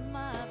shed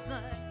my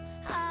blood.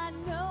 I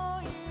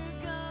know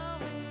you're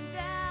going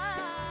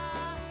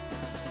down.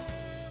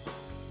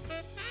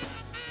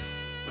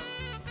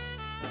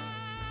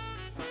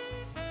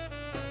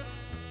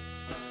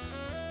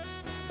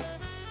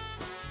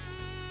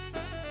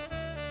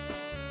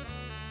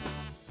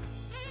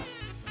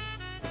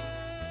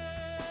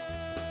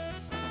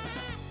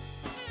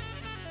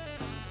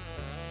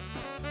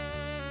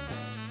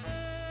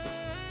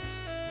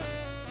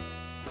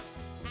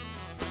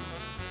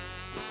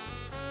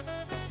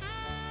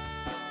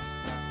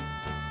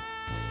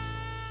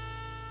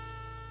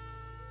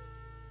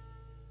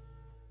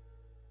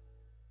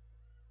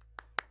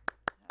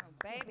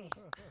 Baby.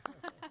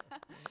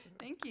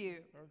 Thank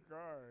you.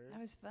 Okay.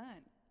 That was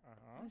fun.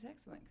 That was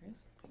excellent, Chris.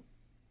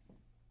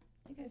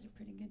 You guys are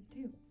pretty good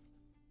too.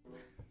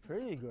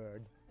 Pretty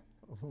good.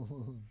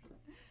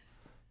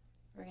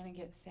 We're gonna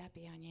get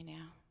sappy on you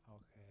now.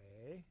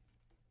 Okay.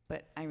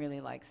 But I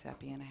really like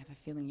sappy, and I have a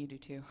feeling you do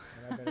too.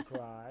 And I'm going to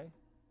cry.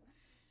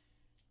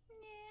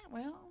 Yeah,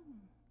 well,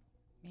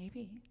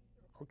 maybe.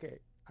 Okay,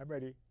 I'm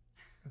ready.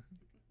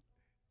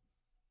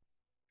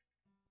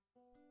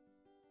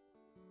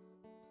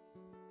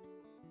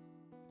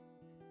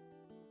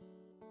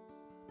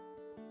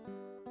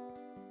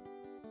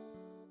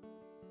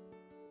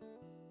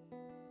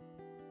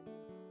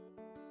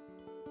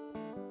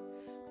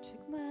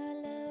 Took my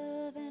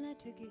love and I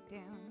took it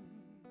down.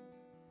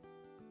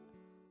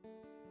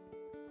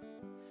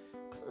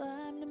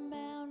 Climbed a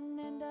mountain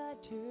and I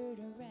turned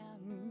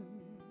around.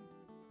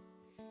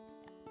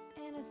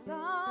 I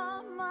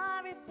saw my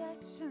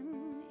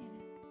reflection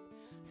in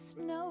a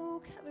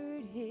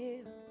snow-covered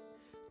hill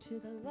to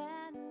the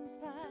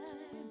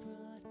landslide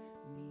brought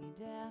me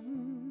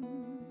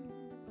down.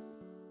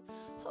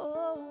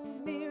 Oh,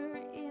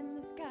 mirror in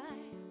the sky,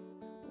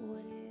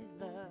 what is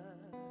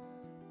love?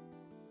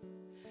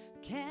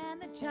 Can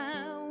the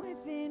child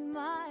within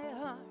my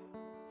heart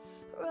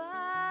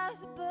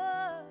rise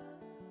above?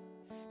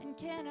 And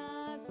can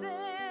I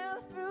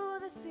sail through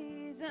the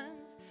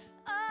seasons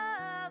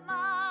of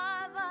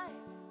my life?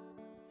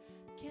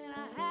 Can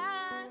I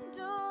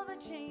handle the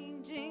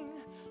changing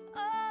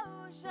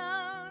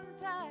ocean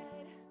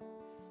tide?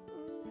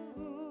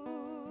 Ooh.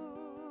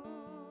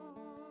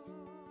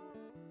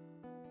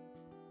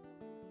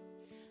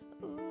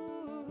 Ooh.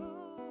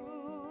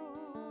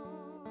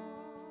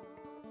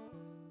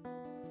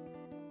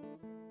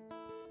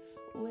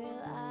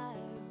 Well,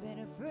 I've been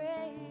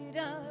afraid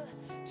of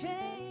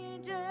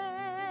changing,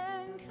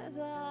 'cause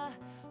I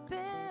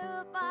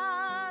built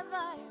my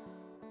life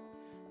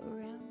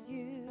around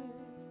you.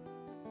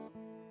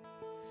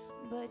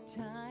 But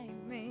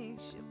time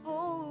makes you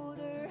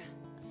bolder,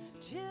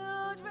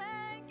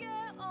 children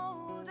get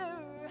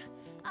older,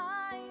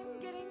 I'm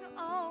getting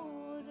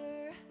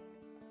older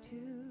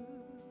too.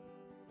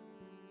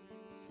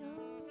 So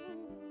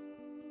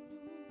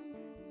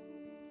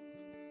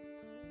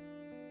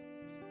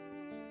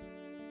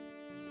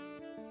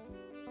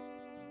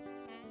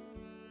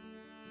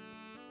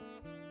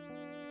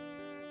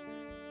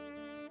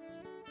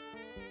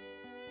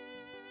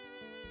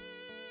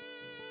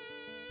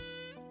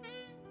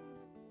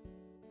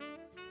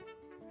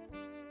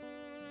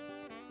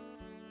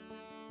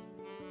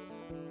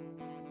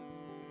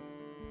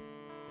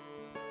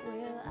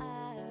well,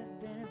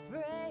 I've been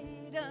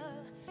afraid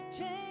of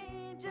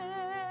changing,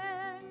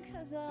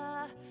 'cause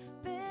I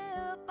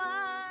built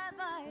my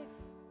life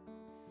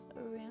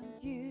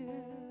around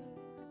you.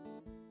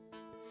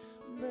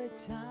 But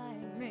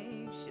time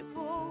makes you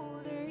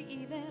bolder,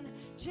 even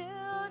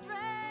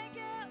children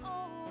get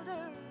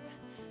older,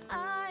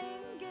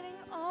 I'm getting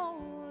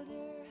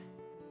older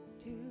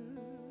too.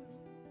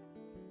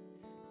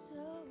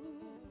 So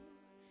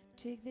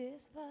take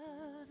this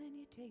love and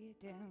you take it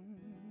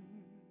down.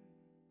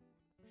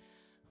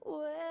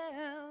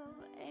 Well,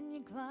 and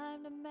you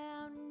climb the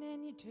mountain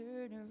and you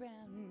turn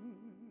around.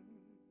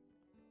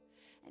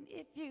 And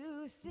if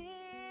you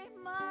see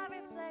my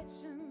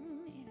reflection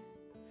in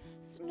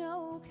a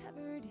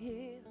snow-covered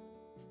hill,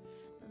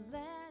 the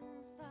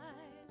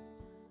landslide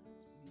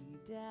stops me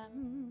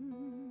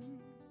down.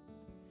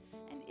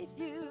 And if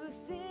you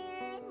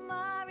see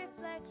my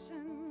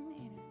reflection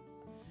in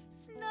a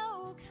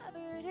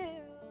snow-covered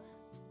hill,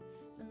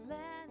 the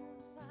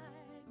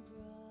landslide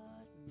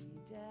brought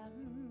me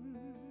down.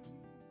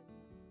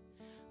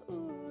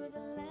 Ooh,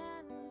 the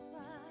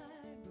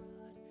landslide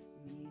brought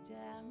me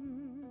down.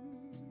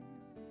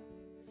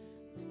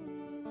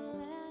 The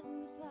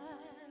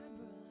landslide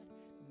brought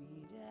me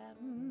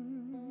down.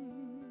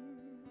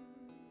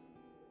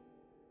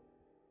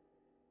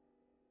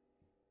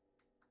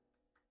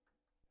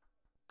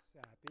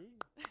 Sappy.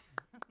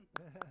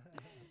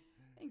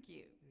 Thank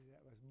you.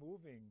 That was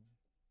moving.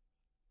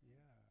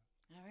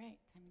 Yeah. All right,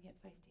 time to get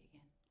feisty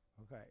again.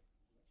 Okay.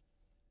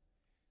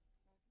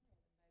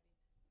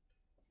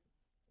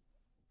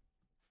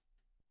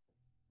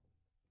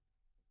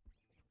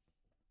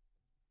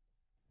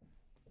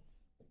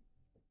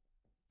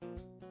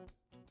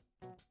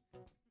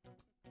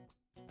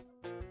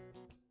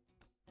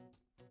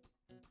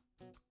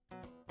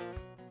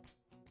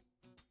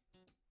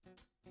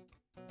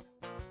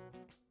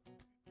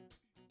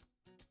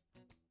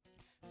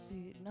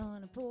 Sitting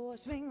on a porch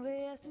swing,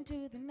 listening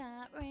to the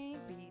night rain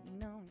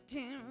beating on the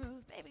tin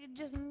roof. Baby,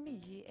 just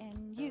me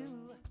and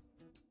you,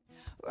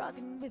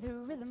 rocking with the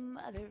rhythm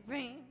of the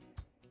rain.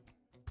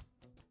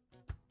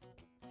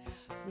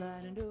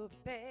 Sliding over,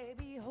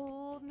 baby,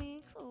 hold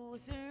me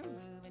closer,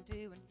 moving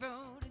to and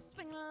fro, just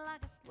swinging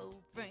like a slow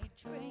freight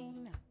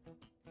train,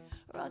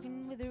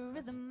 rocking with the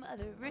rhythm of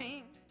the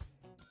rain.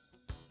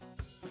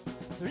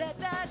 So let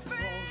that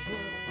breeze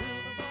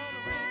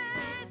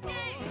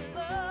keep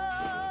blowing.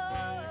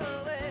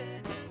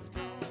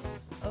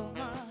 Oh,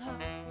 my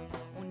heart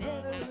will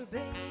never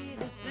be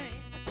the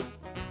same.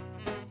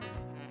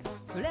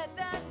 So let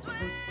that switch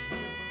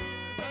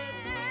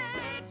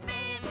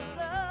be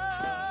blowing.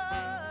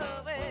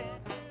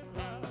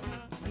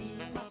 Me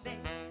and my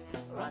baby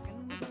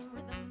rocking with the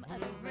rhythm of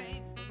the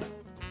rain.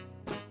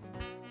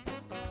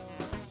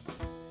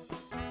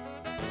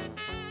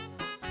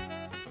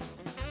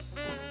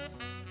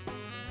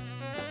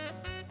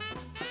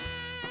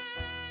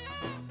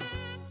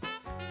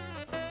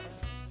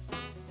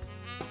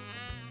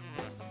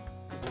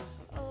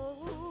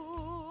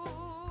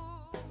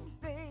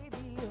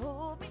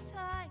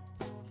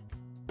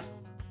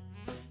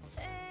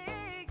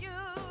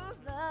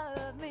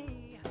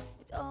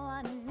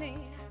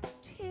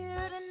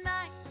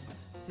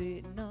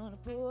 Sitting on a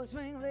porch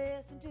swing,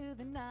 listen to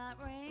the night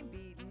rain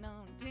beating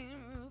on the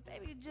tin roof.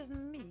 Baby, just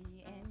me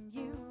and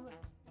you,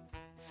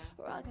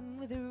 rocking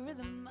with the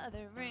rhythm of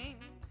the rain.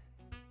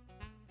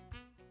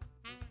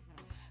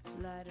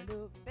 Sliding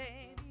over,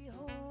 baby,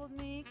 hold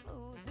me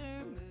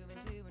closer. Moving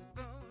to and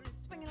fro,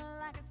 swinging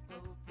like a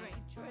slow freight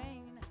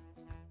train.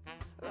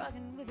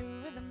 Rocking with the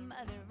rhythm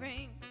of the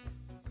rain.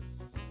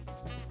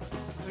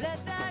 So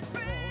let that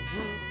breeze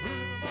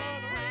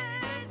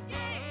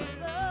get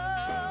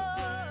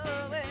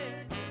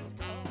blowing.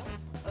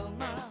 Oh,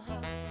 my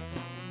heart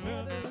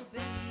will never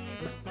be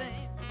the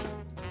same.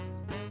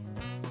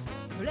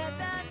 So let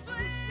that sweet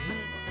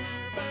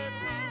keep flowing.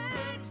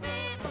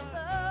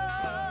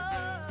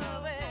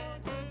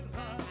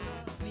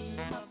 Me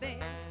and my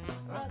baby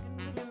rocking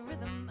with the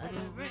rhythm of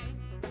the rain.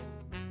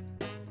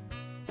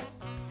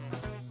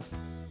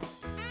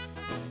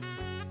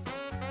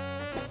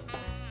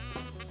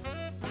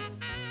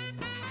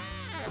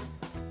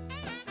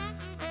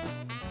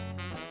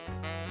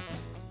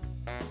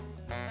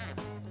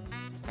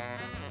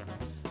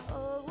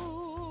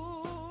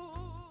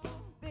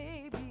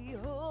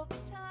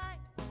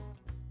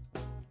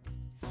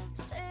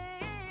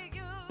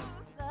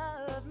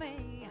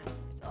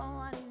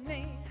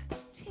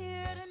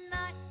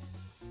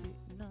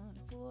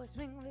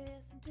 Swing,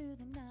 listen to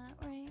the night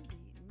rain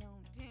beating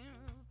on the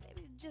tune.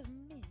 Baby, just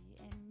me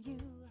and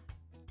you,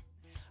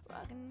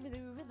 rocking with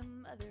the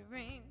rhythm of the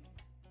rain.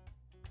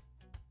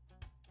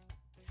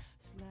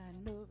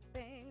 Sliding over,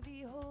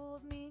 baby,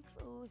 hold me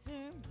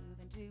closer.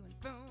 Moving to and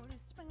fro,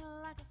 swinging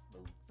like a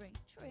slow freight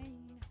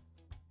train.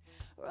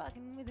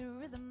 Rocking with the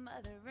rhythm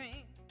of the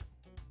rain.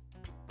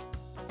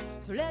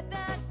 So let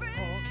that breeze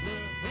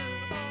keep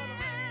flowing.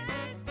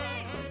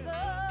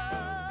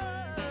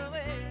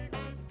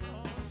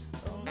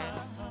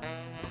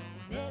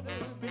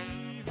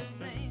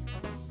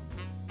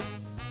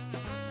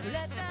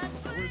 Let that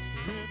sweet breeze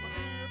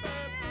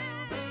flowing. Me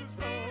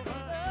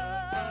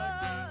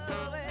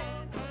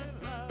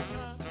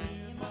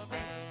and my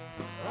baby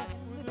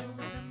rocking with the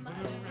rhythm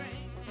of the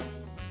rain.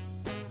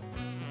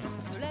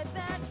 So let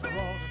that breeze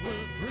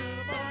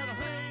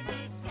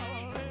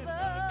keep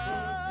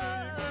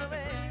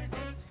flowing.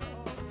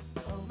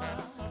 Oh, my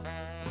heart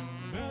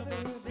never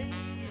be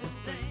the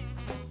same.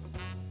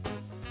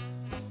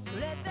 So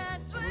let that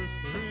sweet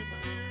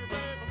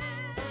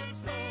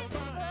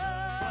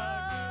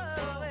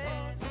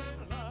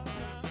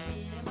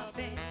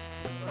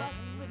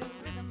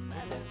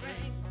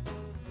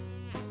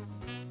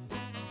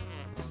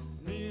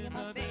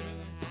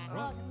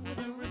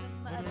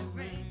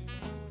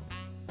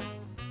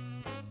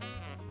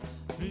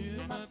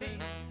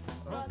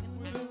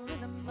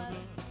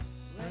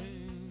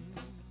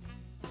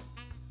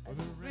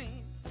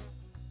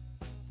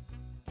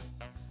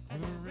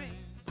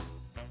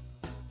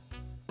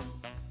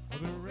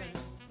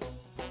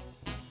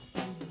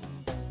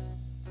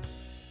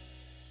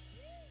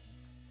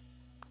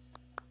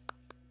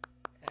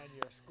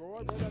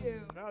Scored with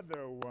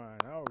another one.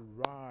 All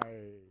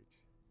right.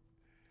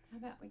 How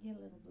about we get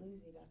a little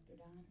bluesy, Dr.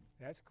 Don?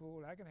 That's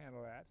cool. I can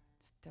handle that.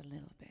 Just a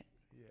little bit.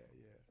 Yeah,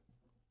 yeah.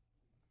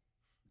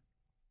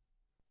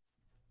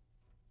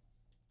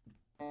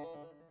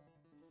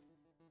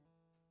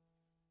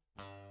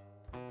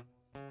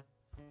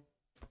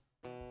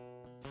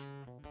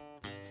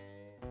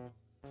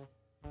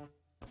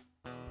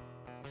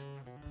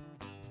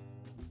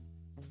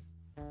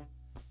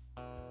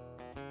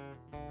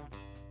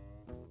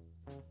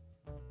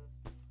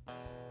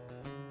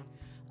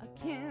 I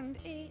can't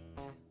eat,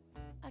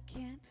 I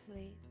can't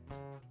sleep.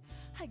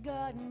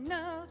 God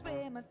knows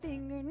where my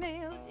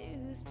fingernails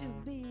used to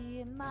be,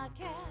 and my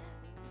cat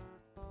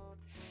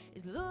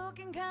is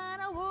looking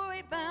kinda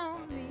worried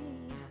about me.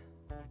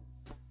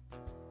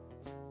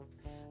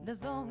 The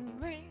phone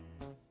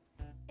rings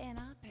and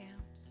I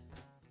pounce.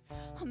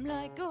 I'm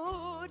like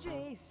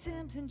O.J.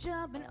 Simpson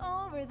jumping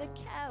over the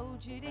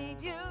couch. It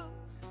ain't you.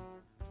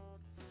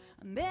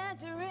 I'm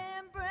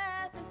entering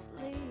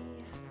breathlessly.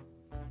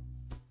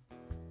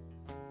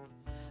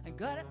 I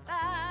got it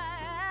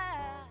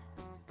bad.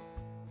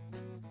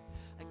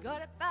 I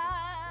got it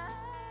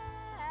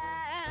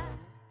bad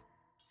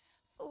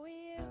for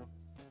you.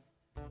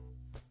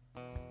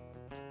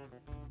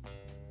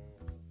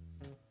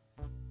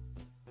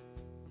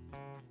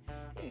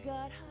 You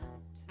got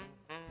hot,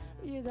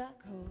 you got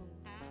cold.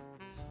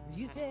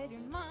 You said your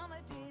mama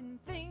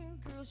didn't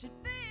think girls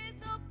should be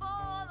so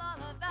bold.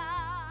 All of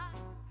that,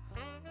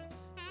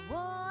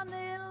 one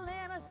little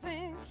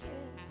innocent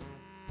kiss.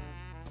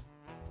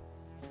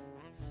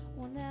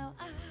 Well, now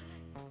I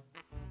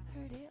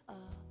heard it all.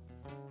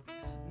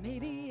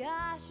 Maybe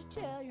I should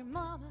tell your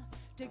mama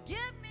to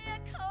give me a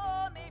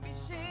call. Maybe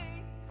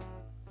she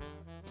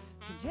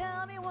can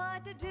tell me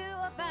what to do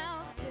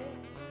about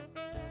this.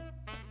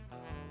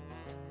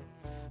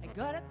 I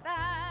got it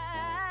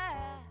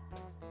bad.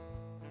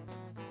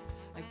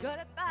 I got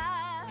it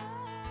bad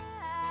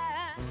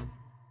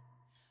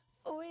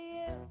for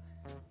you.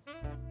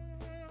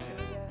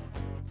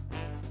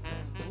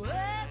 Well,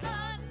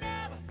 I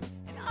never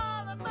in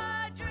all of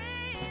my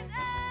dreams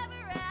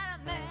ever had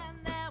a man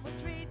that would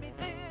treat me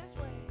this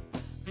way.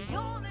 The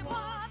only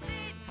one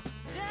beating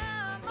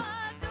down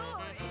my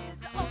door is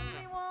the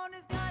only one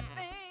who's got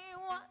me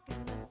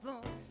walking the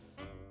floor.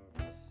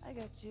 I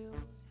got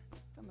jewels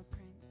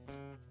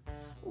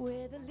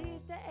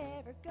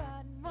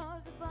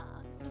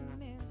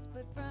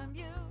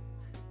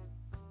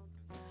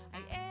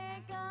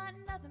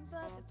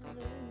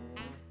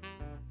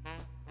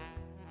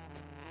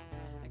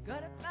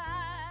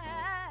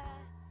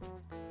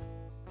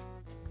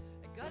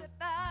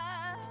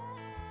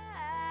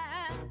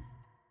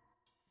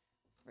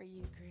For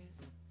you,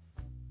 Chris.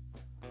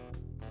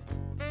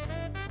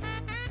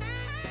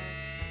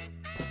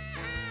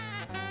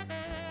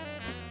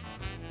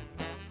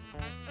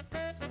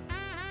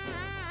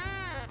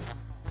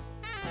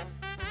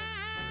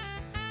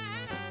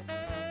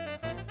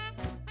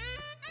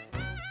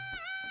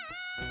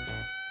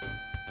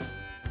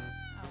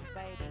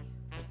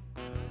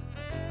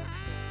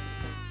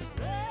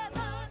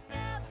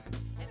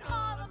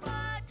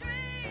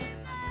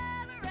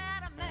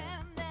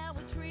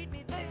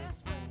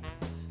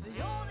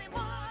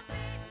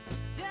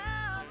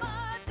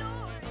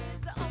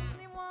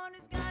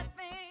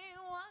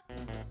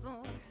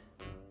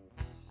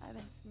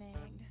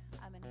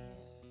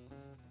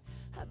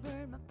 I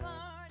burned my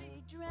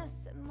party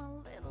dress and my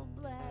little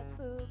black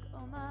book.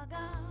 Oh my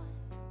God,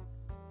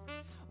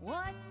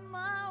 what's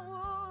my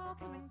world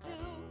coming to?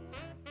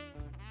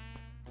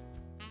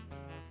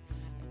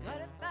 I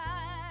got it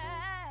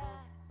bad.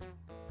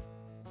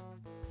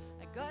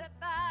 I got it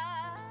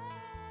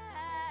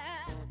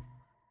bad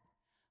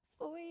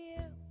for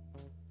you.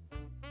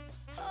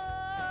 Oh, I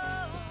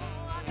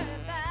got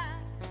it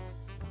bad.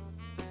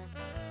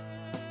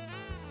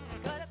 I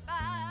got it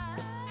bad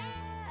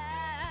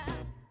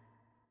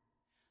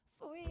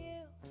for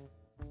you.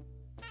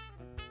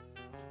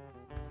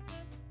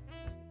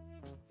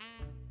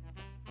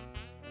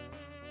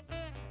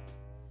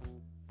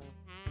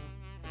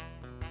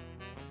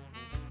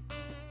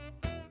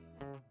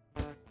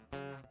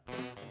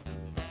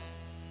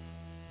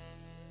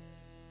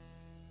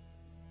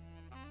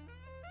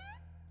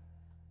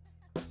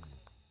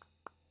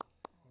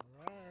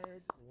 All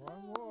right,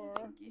 one more.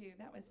 Thank you.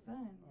 That was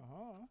fun. Uh-huh.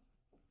 All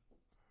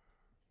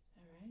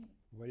right.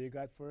 What do you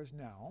got for us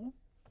now?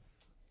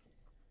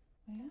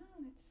 Well,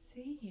 let's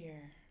see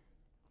here.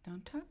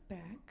 Don't talk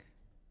back.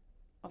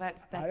 Well,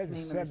 that's I the didn't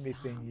name send of the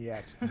anything song.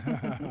 yet.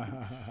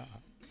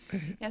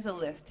 He has a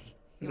list.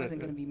 He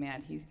wasn't going to be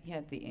mad. He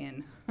had the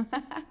in.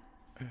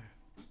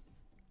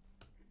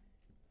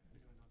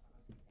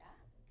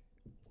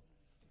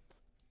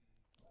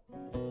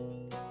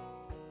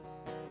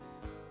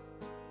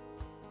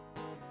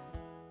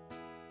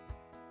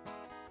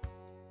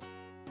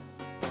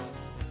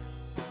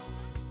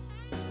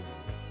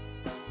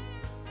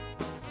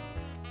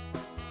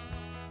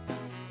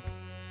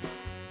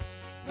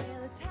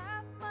 Well, it's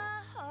half my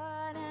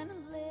heart and a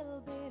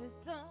little bit of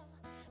soul.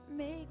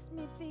 Makes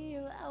me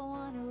feel I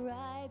want to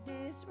ride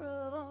this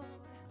road.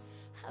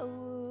 I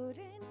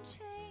wouldn't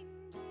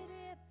change it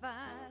if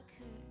I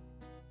could.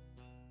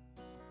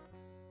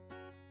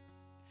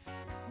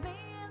 'Cause me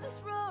and this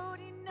road,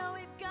 you know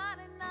we've got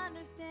an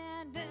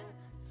understanding.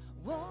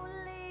 Won't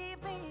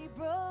leave me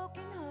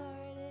broken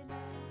hearted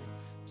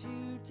and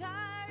too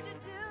tired to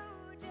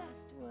do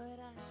just what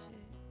I should.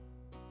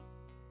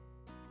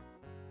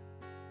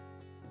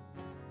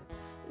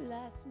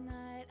 Last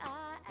night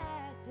I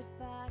asked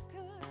if I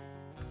could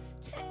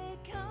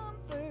take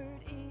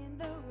comfort in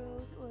the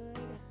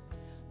rosewood.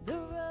 The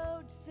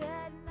road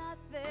said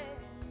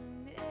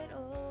nothing at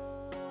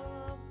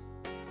all.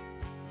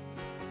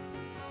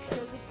 'Cause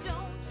it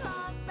don't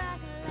talk back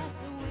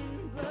unless the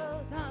wind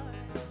blows hard.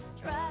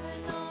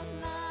 Driving all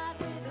night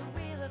with the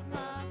wheel of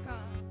my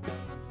car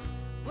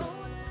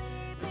won't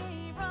leave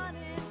me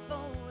running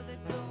for the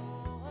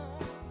door.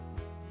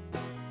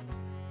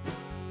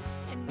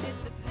 And if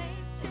the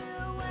paint's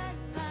still wet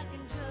and I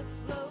can just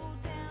slow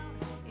down,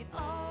 it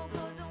all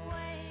goes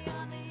away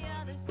on the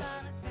other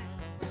side of town.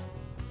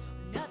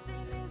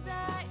 Nothing is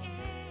that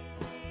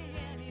easy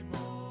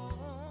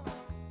anymore.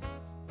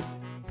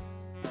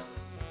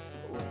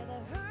 Where the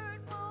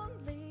hurt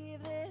won't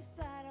leave this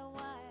side of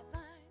white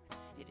line,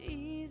 it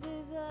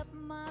eases up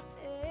my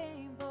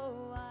pain for a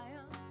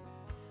while.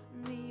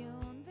 The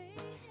only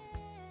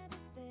habit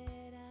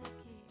that I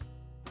keep.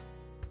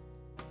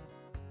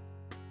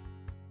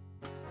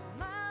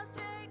 Miles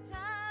take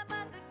time,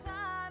 but the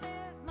time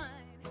is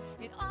mine.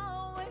 It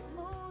always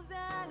moves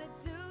and it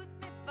suits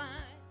me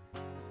fine.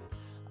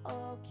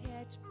 I'll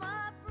catch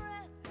my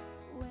breath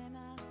when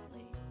I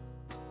sleep.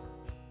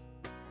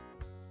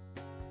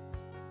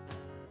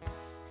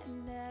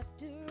 And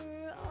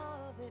after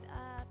all that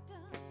I've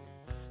done,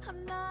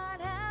 I'm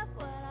not half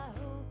what I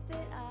hoped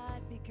that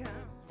I'd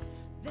become.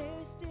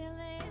 There's still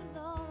a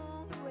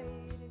long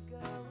way to go.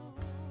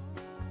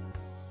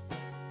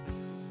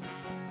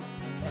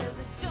 'Cause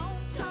it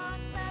don't talk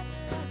back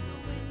unless the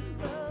wind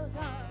blows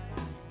hard.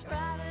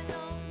 Driving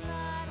all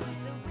night with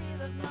the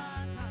wheel of my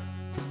car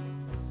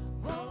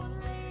won't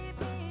leave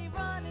me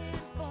running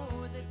for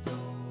the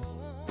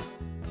door.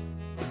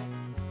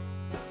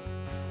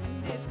 And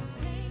if the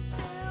paint's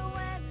still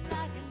wet and I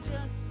can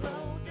just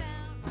slow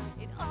down,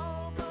 it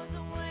all goes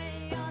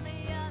away on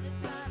the other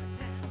side of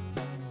town.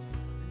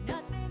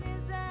 Nothing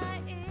is that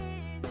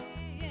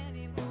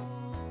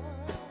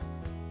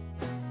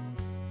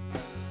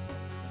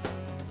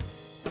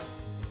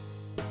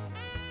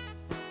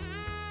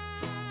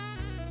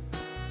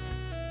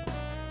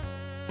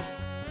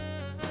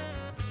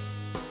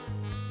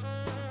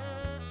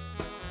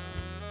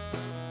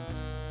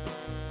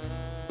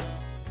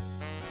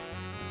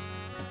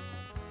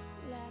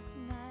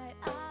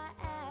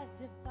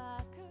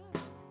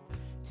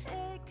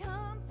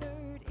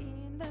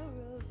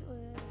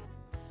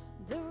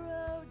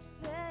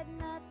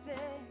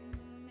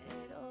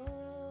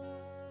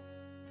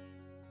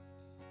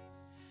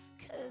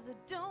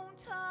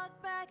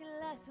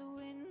breathless, the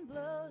wind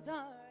blows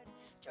hard.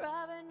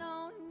 Driving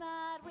all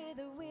night with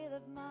the wheel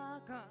of my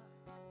car.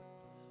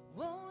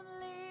 Won't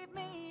leave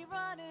me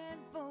running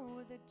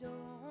for the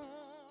door.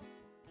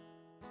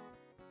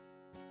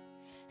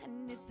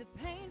 And if the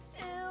pain's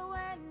still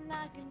wet and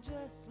I can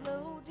just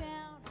slow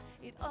down,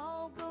 it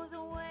all goes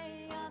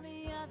away on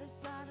the other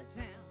side of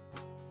town.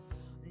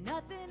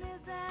 Nothing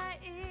is that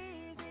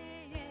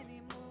easy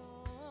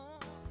anymore.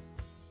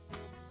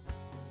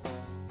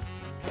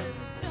 'Cause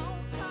we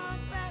don't talk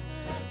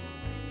reckless, the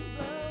wind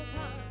blows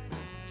hard.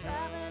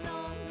 Driving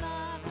all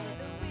night with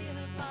the wheel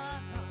of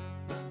my car.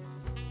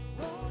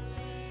 Won't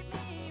leave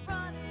me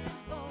running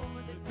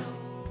for the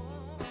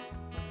door.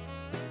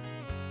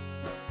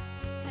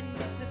 And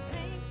if the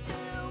pain's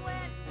still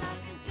wet, I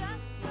can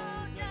just slow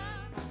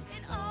down.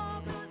 It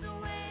all goes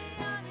away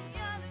on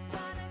the other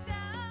side of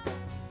town.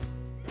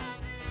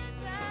 Nothing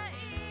is that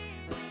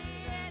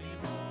easy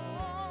anymore.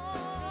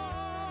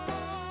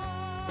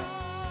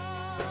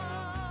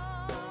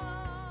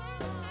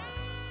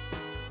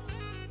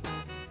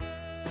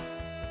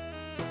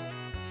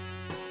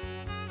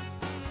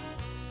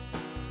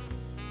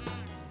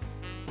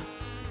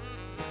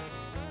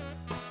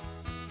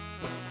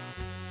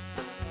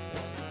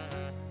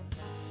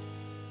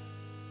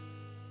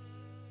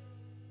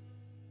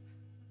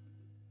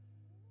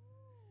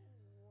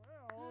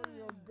 Well,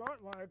 you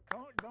got my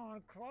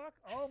countdown clock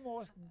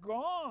almost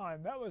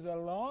gone. That was a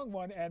long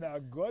one and a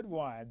good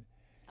one.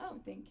 Oh,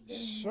 thank you very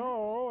much.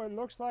 So it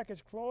looks like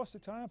it's close to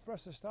time for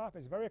us to stop.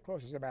 It's very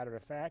close, as a matter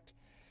of fact.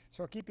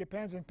 So keep your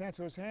pens and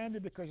pencils handy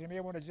because you may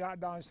want to jot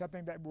down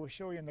something that we'll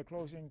show you in the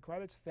closing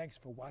credits. Thanks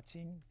for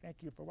watching.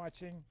 Thank you for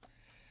watching.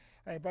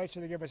 I invite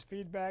you to give us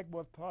feedback,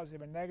 both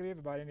positive and negative,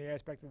 about any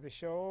aspect of the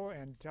show,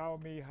 and tell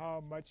me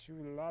how much you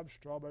love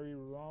Strawberry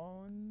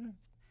Roan.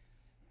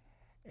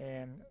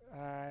 And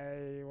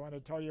I want to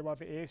tell you about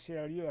the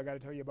ACLU. I got to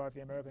tell you about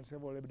the American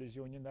Civil Liberties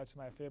Union. That's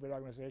my favorite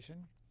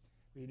organization.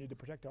 We need to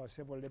protect our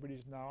civil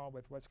liberties now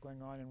with what's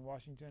going on in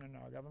Washington and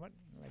our government,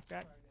 like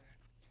that.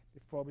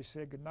 Before we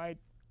say goodnight,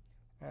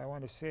 I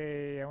want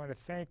to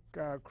thank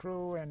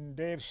crew and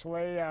Dave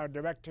Slay, our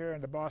director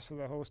and the boss of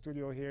the whole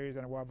studio here. He's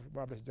done a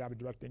marvelous job of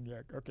directing.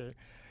 Yeah, okay,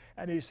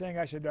 and he's saying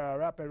I should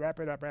wrap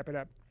it up.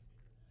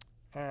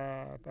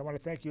 I want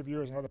to thank you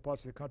viewers in other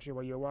parts of the country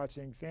where you're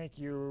watching. Thank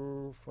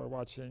you for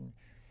watching.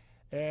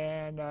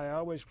 And I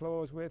always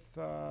close with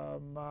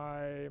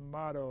my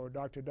motto,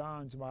 Dr.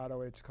 Don's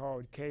motto. It's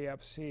called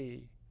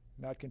KFC,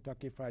 not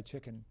Kentucky Fried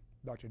Chicken.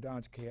 Dr.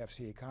 Don's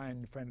KFC,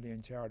 kind, friendly,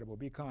 and charitable.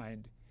 Be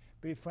kind,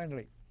 be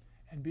friendly,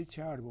 and be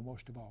charitable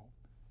most of all.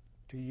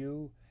 To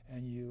you,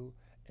 and you,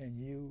 and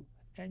you,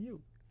 and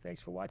you.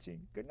 Thanks for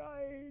watching. Good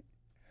night.